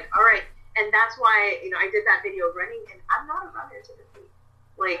of like, all right. And that's why, you know, I did that video of running, and I'm not a runner typically.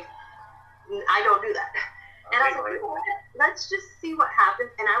 Like, I don't do that. And I was like, you know what? Let's just see what happens.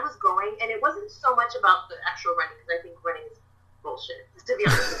 And I was going, and it wasn't so much about the actual running, because I think running is bullshit, to be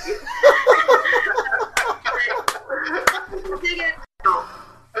honest with you.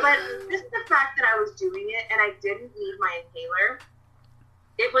 But just the fact that I was doing it, and I didn't need my inhaler,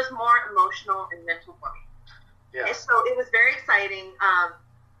 it was more emotional and mental for me. Yeah. And so it was very exciting.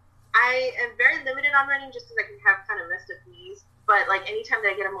 I am very limited on running just because I can have kind of messed up knees. But, like, anytime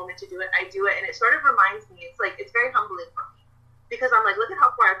that I get a moment to do it, I do it. And it sort of reminds me, it's like, it's very humbling for me. Because I'm like, look at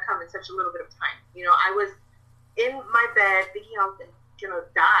how far I've come in such a little bit of time. You know, I was in my bed thinking I was going to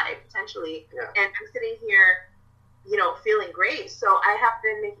die, potentially. Yeah. And I'm sitting here, you know, feeling great. So I have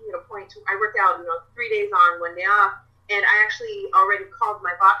been making it a point to, I work out, you know, 3 days on, 1 day off. And I actually already called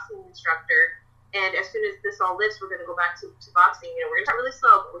my boxing instructor. And as soon as this all lifts, we're going to go back to boxing. You know, we're going to start really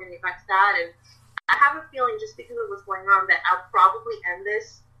slow, but we're going to get back to that. And I have a feeling, just because of what's going on, that I'll probably end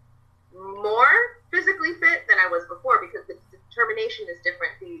this more physically fit than I was before, because the determination is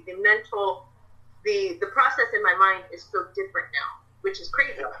different. The mental, the process in my mind is so different now, which is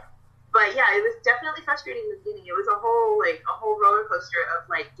crazy. Yeah. But yeah, it was definitely frustrating in the beginning. It was a whole roller coaster of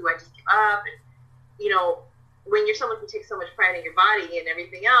like, do I just give up? And, you know, when you're someone who takes so much pride in your body and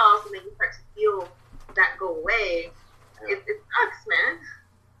everything else, and then you start to feel that go away, yeah. It sucks, man.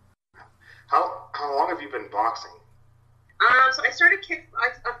 How long have you been boxing? So I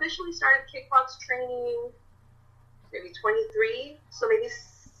officially started kickbox training maybe 23. So maybe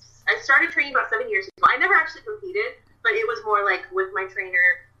I started training about 7 years ago. I never actually competed, but it was more like with my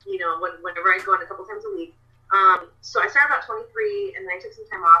trainer, you know, whenever I'd go in a couple times a week. So I started about 23, and then I took some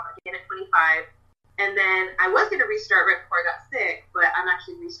time off again at 25. And then I was going to restart right before I got sick, but I'm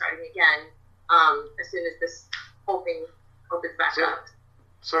actually restarting again as soon as this whole thing opens back up.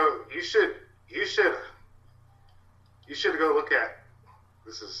 So you should go look at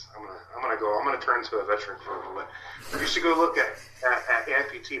this. Is I'm gonna turn to a veteran for a moment. You should go look at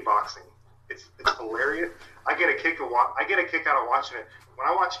amputee boxing. It's hilarious. I get a kick out of watching it. When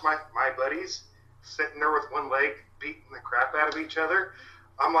I watch my buddies sitting there with one leg beating the crap out of each other,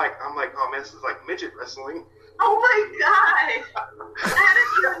 I'm like, oh man, this is like midget wrestling. Oh my god! I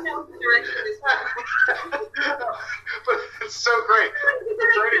don't even know the direction this is. But it's so great. The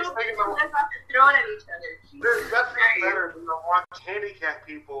greatest thing in the world. Throwing at each other. There's nothing better than to watch handicapped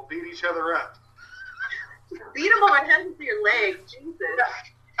people beat each other up. Beat them on the head with your leg, Jesus.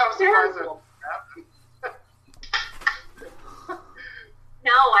 Yeah, I'm surprised that happened.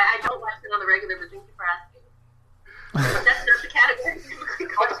 No, I don't watch it on the regular, but thank you for asking. That's not the category.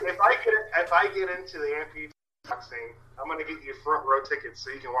 If I get into the amputee boxing, I'm going to get you front row tickets so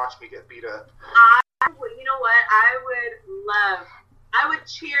you can watch me get beat up. You know what? I would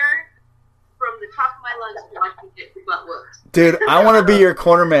cheer from the top of my lungs to watch you get your butt whooped. Dude, I want to be your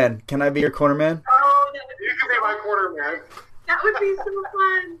corner man. Can I be your corner man? Oh, you can be my corner man. That would be so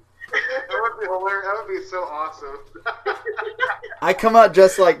fun. That would be hilarious. That would be so awesome. I come out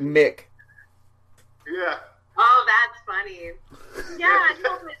just like Mick. Yeah. Oh, that's funny. Yeah,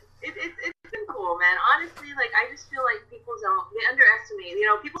 no, but it's been cool, man. Honestly, like, I just feel like they underestimate, you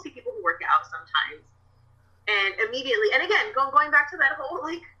know, people see people who work out sometimes, and immediately, and again, going back to that whole,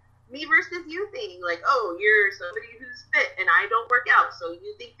 like, me versus you thing, like, oh, you're somebody who's fit, and I don't work out, so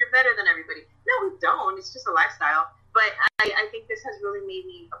you think you're better than everybody. No, we don't. It's just a lifestyle. But I think this has really made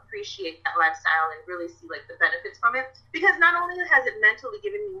me appreciate that lifestyle and really see, like, the benefits from it. Because not only has it mentally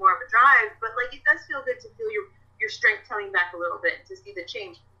given me more of a drive, but, like, it does feel good to feel your strength coming back a little bit, to see the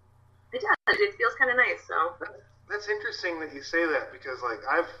change. It does. It feels kind of nice. So that's interesting that you say that, because, like,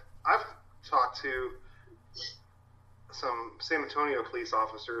 I've talked to some San Antonio police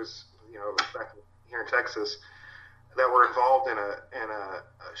officers, you know, back here in Texas, that were involved in a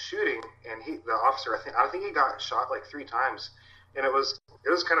shooting, and the officer, I think he got shot like 3 times, and it was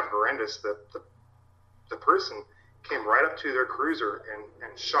kind of horrendous. That the person came right up to their cruiser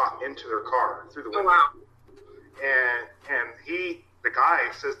and shot into their car through the window. Oh, wow. And the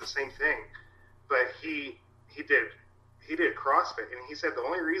guy says the same thing, but he did CrossFit, and he said the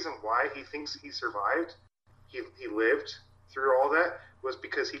only reason why he thinks he survived, he lived through all that, was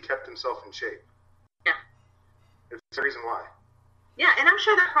because he kept himself in shape. Yeah. It's the reason why. Yeah, and I'm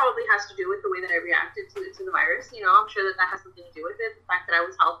sure that probably has to do with the way that I reacted to the virus. You know, I'm sure that has something to do with it. The fact that I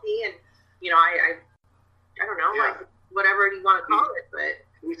was healthy and, you know, I don't know, like whatever you want to call it, but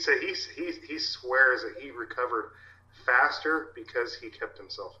he swears that he recovered faster because he kept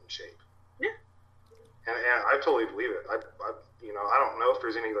himself in shape. Yeah. And I totally believe it. I don't know if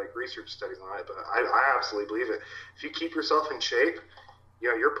there's any like research studies on it, but I absolutely believe it. If you keep yourself in shape,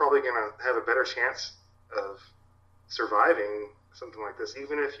 you know, you're probably going to have a better chance of surviving something like this,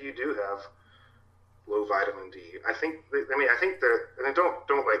 even if you do have low vitamin D. I think that, and don't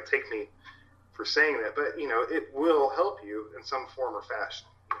like take me for saying that, but you know, it will help you in some form or fashion.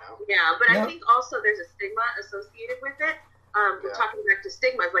 You know? Yeah, but I think also there's a stigma associated with it. Talking back to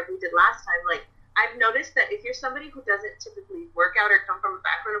stigmas like we did last time, like I've noticed that if you're somebody who doesn't typically work out or come from a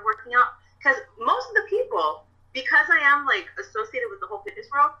background of working out, because most of the people, because I am like associated with the whole fitness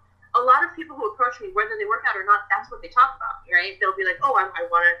world, a lot of people who approach me, whether they work out or not, that's what they talk about, right? They'll be like, oh, I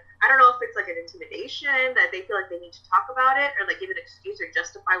want to, I don't know if it's like an intimidation that they feel like they need to talk about it or like give an excuse or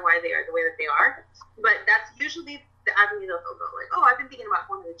justify why they are the way that they are. But that's usually the avenue they'll go like, oh, I've been thinking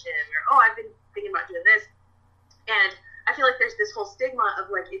about going to the gym, or oh, I've been thinking about doing this. And I feel like there's this whole stigma of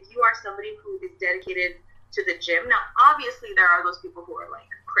like, if you are somebody who is dedicated to the gym, now obviously there are those people who are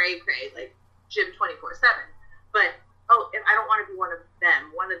like cray, like gym 24/7, but oh, if I don't want to be one of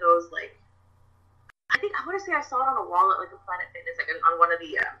them, one of those, like, I want to say I saw it on a wall at, like, a Planet Fitness, like, on one of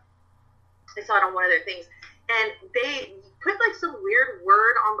the, I saw it on one of their things, and they put, like, some weird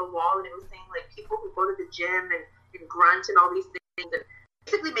word on the wall, and it was saying, like, people who go to the gym and grunt and all these things, and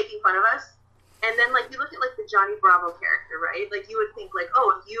basically making fun of us. And then, like, you look at, like, the Johnny Bravo character, right? Like, you would think, like,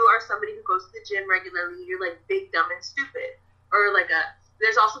 oh, if you are somebody who goes to the gym regularly, you're, like, big, dumb, and stupid. Or, like,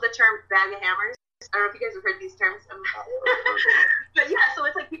 there's also the term bag of hammers. I don't know if you guys have heard these terms. But yeah, so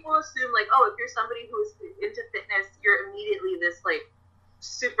it's like people assume like, oh, if you're somebody who is into fitness, you're immediately this like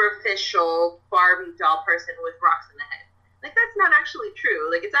superficial Barbie doll person with rocks in the head. Like that's not actually true.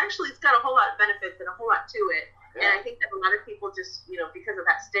 Like it's got a whole lot of benefits and a whole lot to it. Yeah. And I think that a lot of people just, you know, because of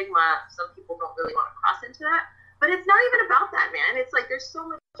that stigma, some people don't really want to cross into that. But it's not even about that, man. It's like there's so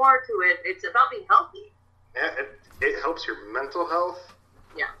much more to it. It's about being healthy. Yeah, it helps your mental health.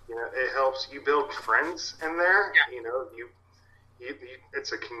 Yeah. You know, it helps you build friends in there. Yeah. You know, you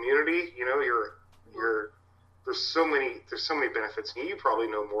it's a community. You know, there's so many benefits. You probably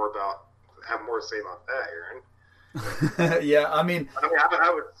know more about, have more to say about that, Aaron. Yeah, I mean,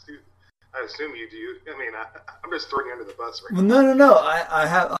 I assume you do. I mean, I'm just throwing you under the bus right now. No. I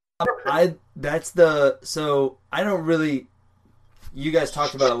have. So I don't really. You guys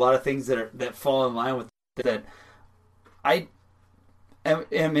talked about a lot of things that fall in line with that. I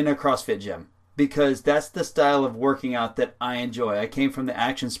am in a CrossFit gym because that's the style of working out that I enjoy. I came from the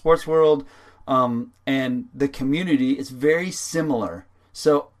action sports world, and the community is very similar.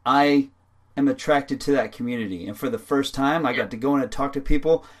 So I am attracted to that community. And for the first time, I got to go in and talk to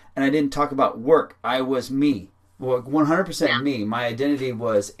people, and I didn't talk about work. I was me. Well, 100% me. My identity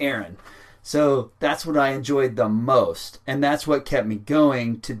was Aaron. So that's what I enjoyed the most, and that's what kept me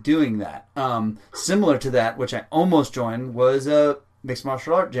going to doing that. Similar to that, which I almost joined, was a mixed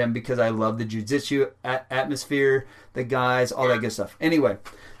martial art gym because I love the jiu-jitsu atmosphere, the guys, all that good stuff. Anyway,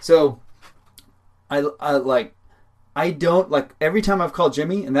 so I don't like every time I've called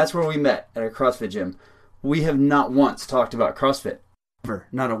Jimmy, and that's where we met at a CrossFit gym. We have not once talked about CrossFit, ever.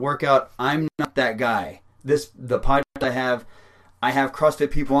 Not a workout. I'm not that guy. The podcast I have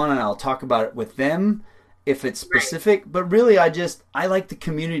CrossFit people on and I'll talk about it with them if it's specific. Right. But really, I like the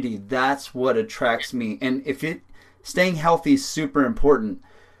community. That's what attracts me. And staying healthy is super important.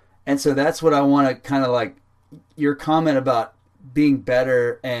 And so that's what I want to kind of like your comment about being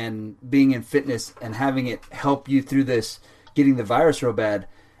better and being in fitness and having it help you through this, getting the virus real bad.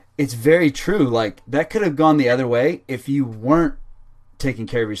 It's very true. Like that could have gone the other way if you weren't taking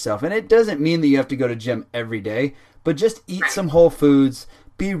care of yourself. And it doesn't mean that you have to go to gym every day. But just eat some whole foods,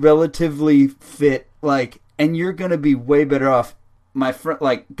 be relatively fit, and you're going to be way better off. My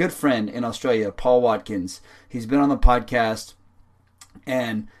good friend in Australia, Paul Watkins, he's been on the podcast,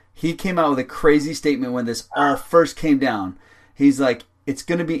 and he came out with a crazy statement when this all first came down. He's like, it's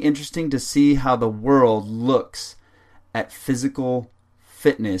going to be interesting to see how the world looks at physical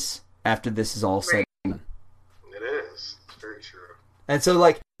fitness after this is all said and done. It is. It's very true. And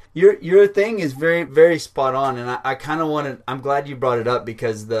so, Your thing is very, very spot on, and I kind of wanted. I'm glad you brought it up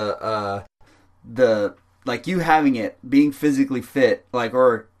because the you having it, being physically fit,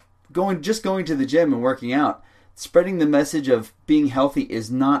 or going to the gym and working out, spreading the message of being healthy is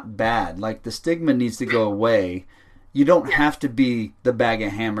not bad. Like the stigma needs to go away. You don't have to be the bag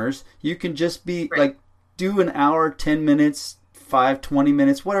of hammers. You can just be do an hour, 10 minutes, 5, 20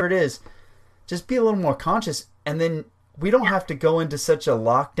 minutes, whatever it is. Just be a little more conscious, and then we don't have to go into such a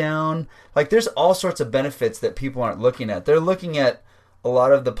lockdown. Like, there's all sorts of benefits that people aren't looking at. They're looking at a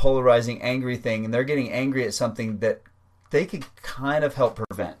lot of the polarizing, angry thing, and they're getting angry at something that they could kind of help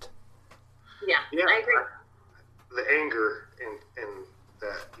prevent. Yeah, I agree. The anger in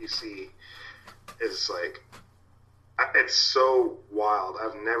that you see is like, it's so wild.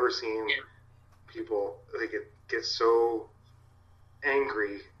 I've never seen people, they get so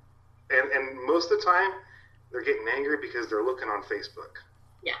angry, and most of the time they're getting angry because they're looking on Facebook.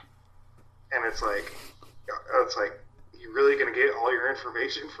 Yeah. And it's like you really gonna get all your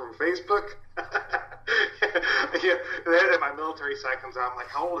information from Facebook? Yeah. Then my military side comes out. I'm like,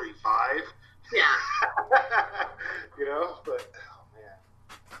 how old are you? 5? Yeah. You know, but oh man.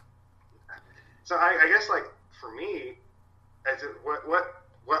 So I guess, like, for me,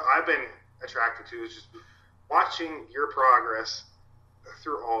 what I've been attracted to is just watching your progress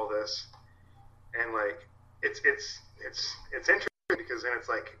through all this, and like it's interesting because then it's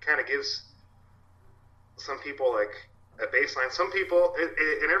like it kind of gives some people like a baseline. Some people, and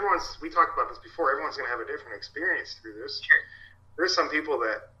we talked about this before, everyone's going to have a different experience through this. Sure. There's some people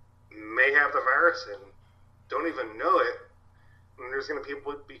that may have the virus and don't even know it, and there's going to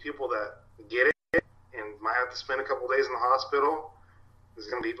be people that get it and might have to spend a couple days in the hospital. There's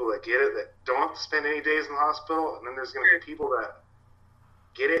going to be people that get it that don't have to spend any days in the hospital, and then there's going to be people that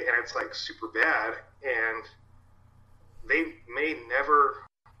get it and it's like super bad, and they may never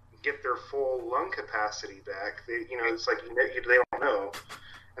get their full lung capacity back. It's like they don't know,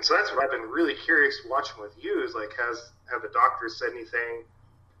 and so that's what I've been really curious watching with you is like, have the doctors said anything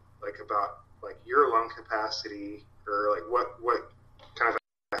like about like your lung capacity, or like what kind of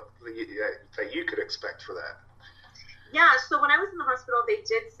that you could expect for that? Yeah, so when I was in the hospital, they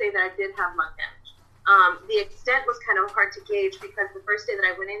did say that I did have lung damage. The extent was kind of hard to gauge because the first day that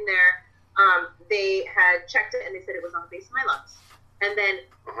I went in there, they had checked it and they said it was on the base of my lungs. And then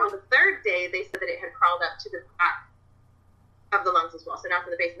on the third day, they said that it had crawled up to the back of the lungs as well, so not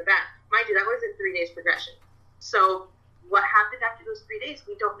to the base of the back. Mind you, that was in 3 days progression. So what happened after those 3 days,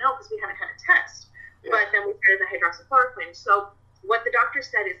 we don't know because we haven't had a test. Yeah. But then we started the hydroxychloroquine. So what the doctor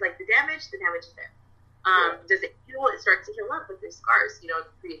said is like the damage is there. Does it heal? It starts to heal up, but there's scars. It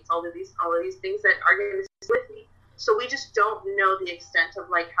creates all of these things that are going to stay with me. So we just don't know the extent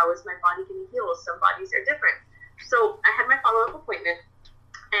of like how is my body going to heal. Some bodies are different. So I had my follow-up appointment,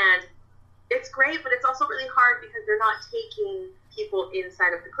 and it's great, but it's also really hard because they're not taking people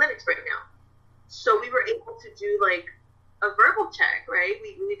inside of the clinics right now. So we were able to do like a verbal check, right?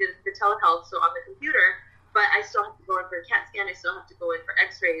 We did the telehealth, so on the computer. But I still have to go in for a CAT scan. I still have to go in for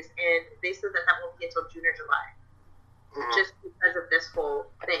x-rays. And they said that won't be until June or July. Just because of this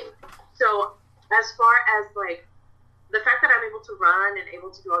whole thing. So as far as, like, the fact that I'm able to run and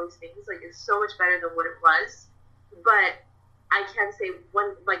able to do all these things, like, is so much better than what it was. But I can say,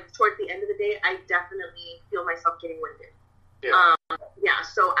 towards the end of the day, I definitely feel myself getting winded. Yeah.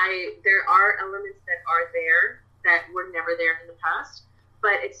 So there are elements that are there that were never there in the past.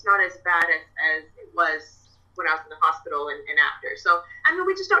 But it's not as bad as it was when I was in the hospital and after. So, I mean,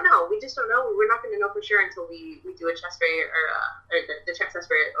 we just don't know. We're not going to know for sure until we do a chest ray or the chest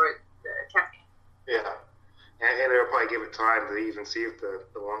ray or the CAT scan. Yeah. And it'll probably give it time to even see if the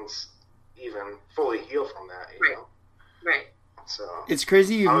lungs even fully heal from that. You know? Right. So it's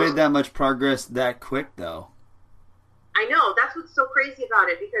crazy you've made that much progress that quick, though. I know. That's what's so crazy about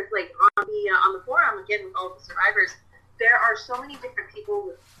it because, like, on the forum, again, with all of the survivors, there are so many different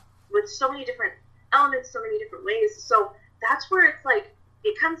people with so many different elements, so many different ways. So that's where it's like,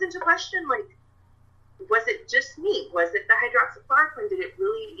 it comes into question, like, was it just me? Was it the hydroxychloroquine? Did it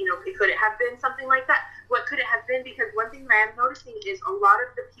really, could it have been something like that? What could it have been? Because one thing that I am noticing is a lot of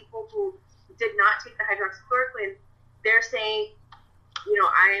the people who did not take the hydroxychloroquine, they're saying,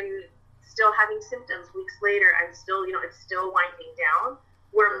 I'm still having symptoms weeks later. I'm still, it's still winding down.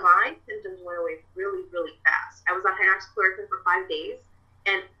 Where my symptoms went away really, really fast. I was on hydroxychloroquine for 5 days,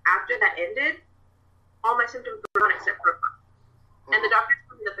 and after that ended, all my symptoms were gone except for a cough. And the doctor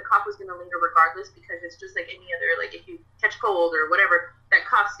told me that the cough was going to linger regardless because it's just like any other, like if you catch cold or whatever, that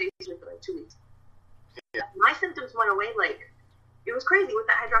cough stays with you for like 2 weeks. Yeah. My symptoms went away like, it was crazy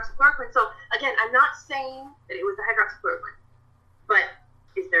with that hydroxychloroquine. So again, I'm not saying that it was the hydroxychloroquine, but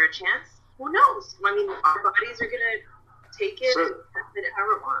is there a chance? Who knows? I mean, our bodies are going to take it and test it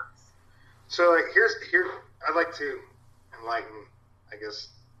however it wants. So like here I'd like to enlighten, I guess,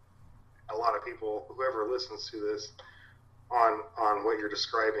 a lot of people, whoever listens to this, on what you're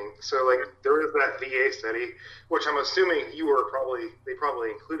describing. So like there is that VA study, which I'm assuming they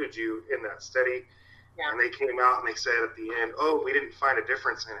probably included you in that study, And they came out and they said at the end, "Oh, we didn't find a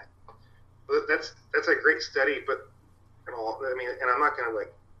difference in it." But that's a great study, but and I'm not going to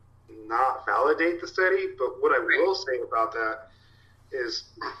like not validate the study, but what I will say about that is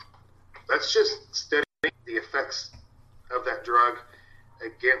that's just studying the effects of that drug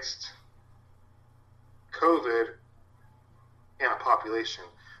against COVID in a population.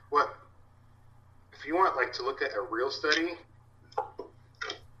 If you want like to look at a real study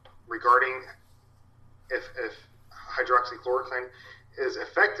regarding if hydroxychloroquine is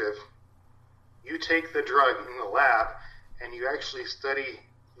effective, you take the drug in the lab and you actually study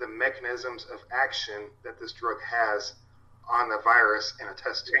the mechanisms of action that this drug has on the virus in a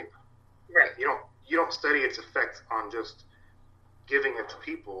test tube. Right. You don't study its effect on just giving it to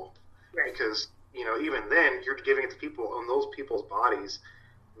people, because even then you're giving it to people, and those people's bodies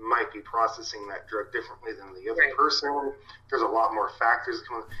might be processing that drug differently than the other person. There's a lot more factors that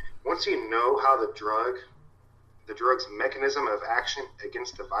come in. Once you know how the drug's mechanism of action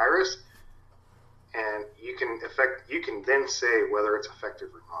against the virus, and you can then say whether it's effective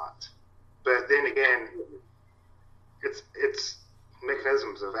or not. But then again, it's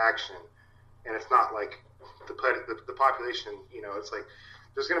mechanisms of action, and it's not like the population. It's like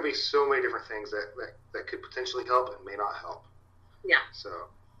there's going to be so many different things that could potentially help and may not help. Yeah. So.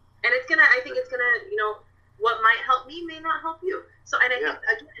 And I think it's gonna, what might help me may not help you. So, and I think,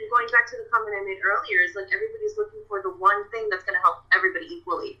 again, going back to the comment I made earlier, is like everybody's looking for the one thing that's gonna help everybody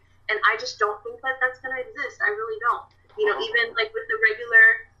equally. And I just don't think that that's gonna exist. I really don't. Even like with the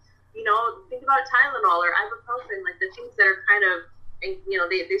regular, think about Tylenol or ibuprofen, like the things that are kind of,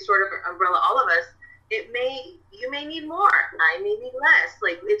 they sort of umbrella all of us. You may need more. I may need less.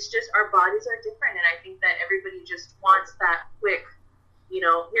 Like, it's just our bodies are different. And I think that everybody just wants that quick,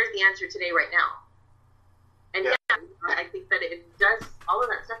 here's the answer today, right now. And I think that it does, all of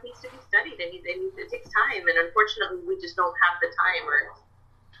that stuff needs to be studied. It takes time. And unfortunately, we just don't have the time, or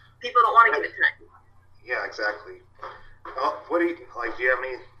people don't want to give it time. Yeah, exactly. Well, what do you have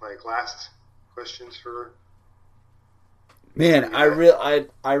any last questions for? Man, I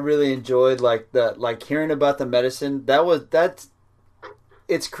really enjoyed hearing about the medicine.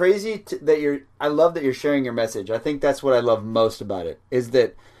 It's crazy I love that you're sharing your message. I think that's what I love most about it, is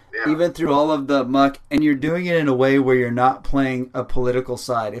that even through all of the muck, and you're doing it in a way where you're not playing a political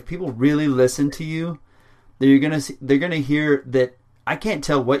side. If people really listen to you, they're gonna hear that I can't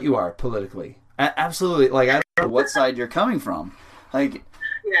tell what you are politically. Absolutely, I don't know what side you're coming from.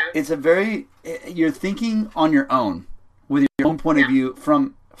 It's you're thinking on your own with your own point of view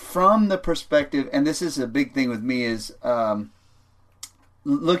from the perspective, and this is a big thing with me, is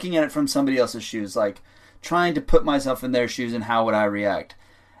looking at it from somebody else's shoes, like trying to put myself in their shoes and how would I react.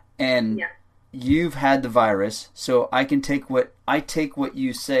 And you've had the virus, so I take what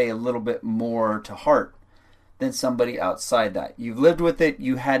you say a little bit more to heart than somebody outside that. You've lived with it,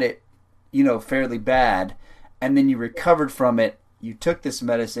 you had it, fairly bad, and then you recovered from it. You took this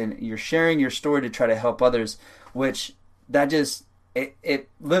medicine, you're sharing your story to try to help others, which that just, it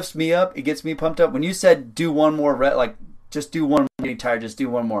lifts me up, it gets me pumped up. When you said do one more, just do one more, I'm getting tired, just do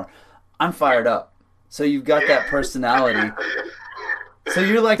one more, I'm fired up. So you've got that personality. So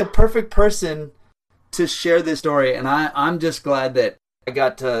you're like a perfect person to share this story, and I'm just glad that I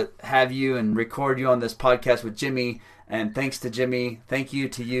got to have you and record you on this podcast with Jimmy. And thanks to Jimmy, thank you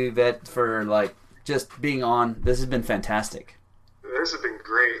to you, Vet, for just being on. This has been fantastic. This has been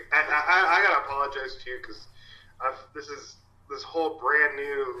great. I gotta apologize to you because this whole brand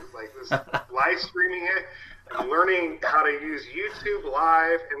new this live streaming it and learning how to use YouTube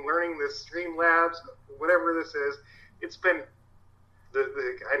Live and learning this Streamlabs, whatever this is. It's been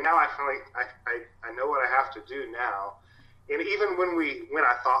now I feel like I know what I have to do now. And even when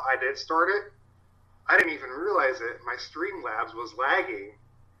I thought I did start it, I didn't even realize it. My Streamlabs was lagging,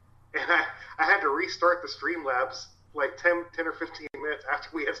 and I had to restart the Streamlabs 10 or 15 minutes after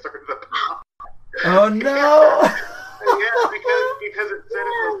we had started the podcast. Oh no! because it said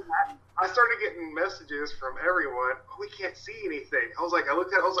it was. I started getting messages from everyone. Oh, we can't see anything. I looked at it.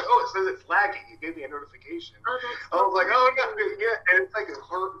 I was like, oh, it says it's lagging. You gave me a notification. I was like, oh no, yeah. And it's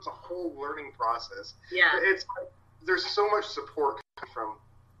it's a whole learning process. Yeah. There's so much support from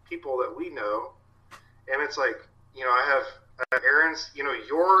people that we know, and it's I have Aaron's.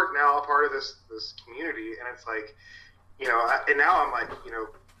 You're now a part of this community, and it's and now I'm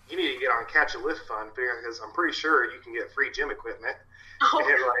you need to get on Catch a Lift Fund because I'm pretty sure you can get free gym equipment. Oh, and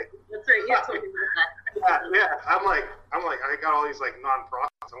that's right. Yeah, totally about that. Yeah. I'm like, I got all these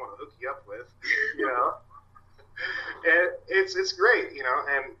nonprofits I want to hook you up with, and it's great, and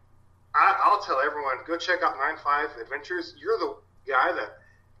I'll tell everyone, go check out 9-5 Adventures. You're the guy that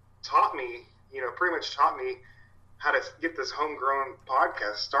taught me pretty much taught me how to get this homegrown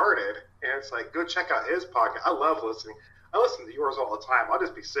podcast started. And it's like, go check out his podcast. I love listening. I listen to yours all the time. I'll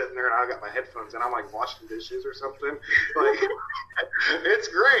just be sitting there and I got my headphones and I'm like washing dishes or something. Like, it's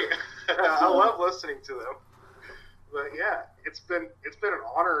great. I love listening to them. But yeah, it's been an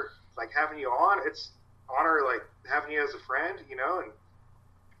honor, like, having you on. It's honor, like, having you as a friend, and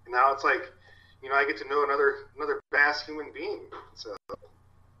now it's like, I get to know another vast human being. So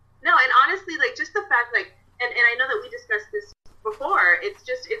no, and honestly, like, just the fact, like, and I know that we discussed this before. It's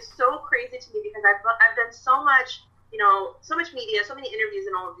so crazy to me because I've done so much, so much media, so many interviews,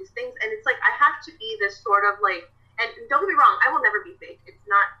 and all of these things, and it's like I have to be this sort of like, and don't get me wrong, I will never be fake. It's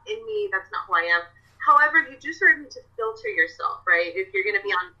not in me. That's not who I am. However, you do sort of need to filter yourself, right? If you're going to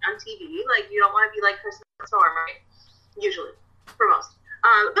be on TV, like, you don't want to be like Kirsten Storm, right? Usually, for most.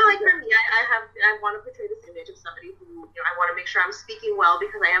 But like for me, I want to portray this image of somebody who, I want to make sure I'm speaking well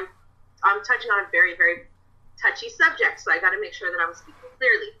because I'm touching on a very, very touchy subject, so I got to make sure that I'm speaking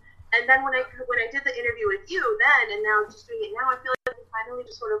clearly. And then when I did the interview with you then, and now just doing it now, I feel like I can finally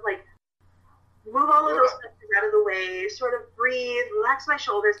just sort of like move all of those things out of the way, sort of breathe, relax my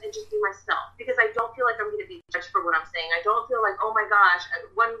shoulders, and just be myself. Because I don't feel like I'm going to be judged for what I'm saying. I don't feel like, oh my gosh,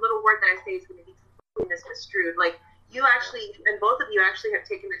 one little word that I say is going to be completely misconstrued. Like, you actually, and both of you actually have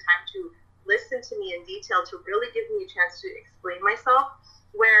taken the time to listen to me in detail to really give me a chance to explain myself,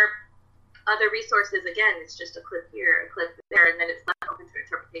 where other resources, again, it's just a clip here, a clip there, and then it's left open to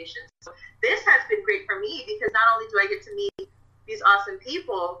interpretation. So this has been great for me because not only do I get to meet these awesome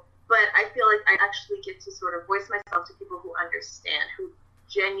people, but I feel like I actually get to sort of voice myself to people who understand, who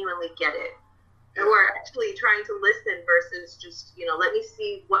genuinely get it, and who are actually trying to listen versus just, let me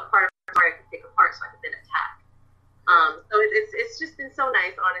see what part of the story I can pick apart so I can then attack. So it's just been so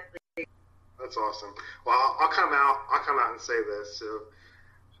nice, honestly. That's awesome. Well, I'll come out and say this. So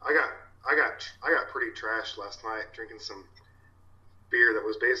I got pretty trashed last night drinking some beer that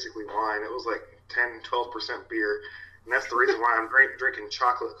was basically wine. It was like 10-12% beer. And that's the reason why I'm drinking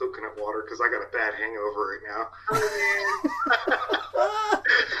chocolate coconut water, because I got a bad hangover right now. Oh,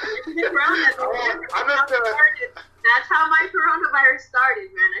 man. That's how my coronavirus started,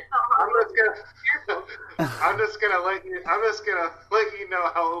 man. I felt I'm just gonna let you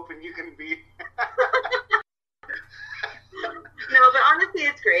know how open you can be. No, but honestly,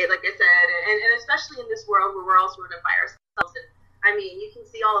 it's great, like I said, and especially in this world where we're all surrounded by ourselves. And I mean, you can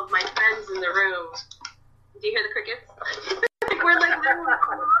see all of my friends in the room. Do you hear the crickets? We're like,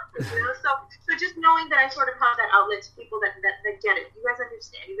 so just knowing that I sort of have that outlet to people that get it. You guys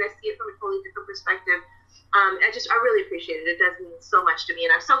understand. You guys see it from a totally different perspective. I really appreciate it. It does mean so much to me,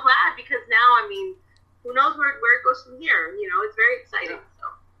 and I'm so glad because now, I mean, who knows where it goes from here? It's very exciting. Yeah.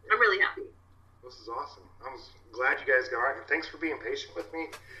 So I'm really happy. This is awesome. I was glad you guys got on, and thanks for being patient with me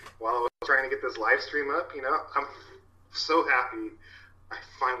while I was trying to get this live stream up. I'm so happy I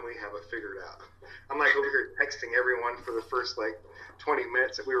finally have it figured out. I'm like over here texting everyone for the first like 20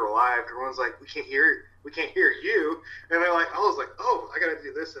 minutes that we were live. Everyone's like, we can't hear you. And they're like, I was like, oh, I got to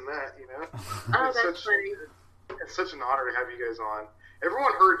do this and that, Oh, that's funny. It's such an honor to have you guys on.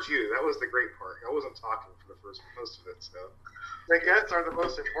 Everyone heard you. That was the great part. I wasn't talking for most of it, so the guests are the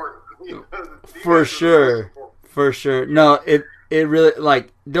most important. For sure. For sure. No, it really,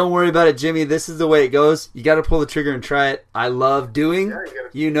 like, don't worry about it, Jimmy. This is the way it goes. You got to pull the trigger and try it. I love doing.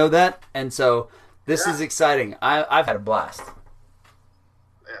 You know that. And so this is exciting. I've had a blast.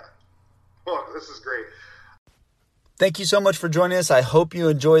 Yeah. Well, this is great. Thank you so much for joining us. I hope you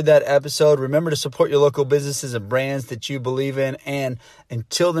enjoyed that episode. Remember to support your local businesses and brands that you believe in. And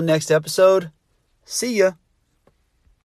until the next episode, see ya.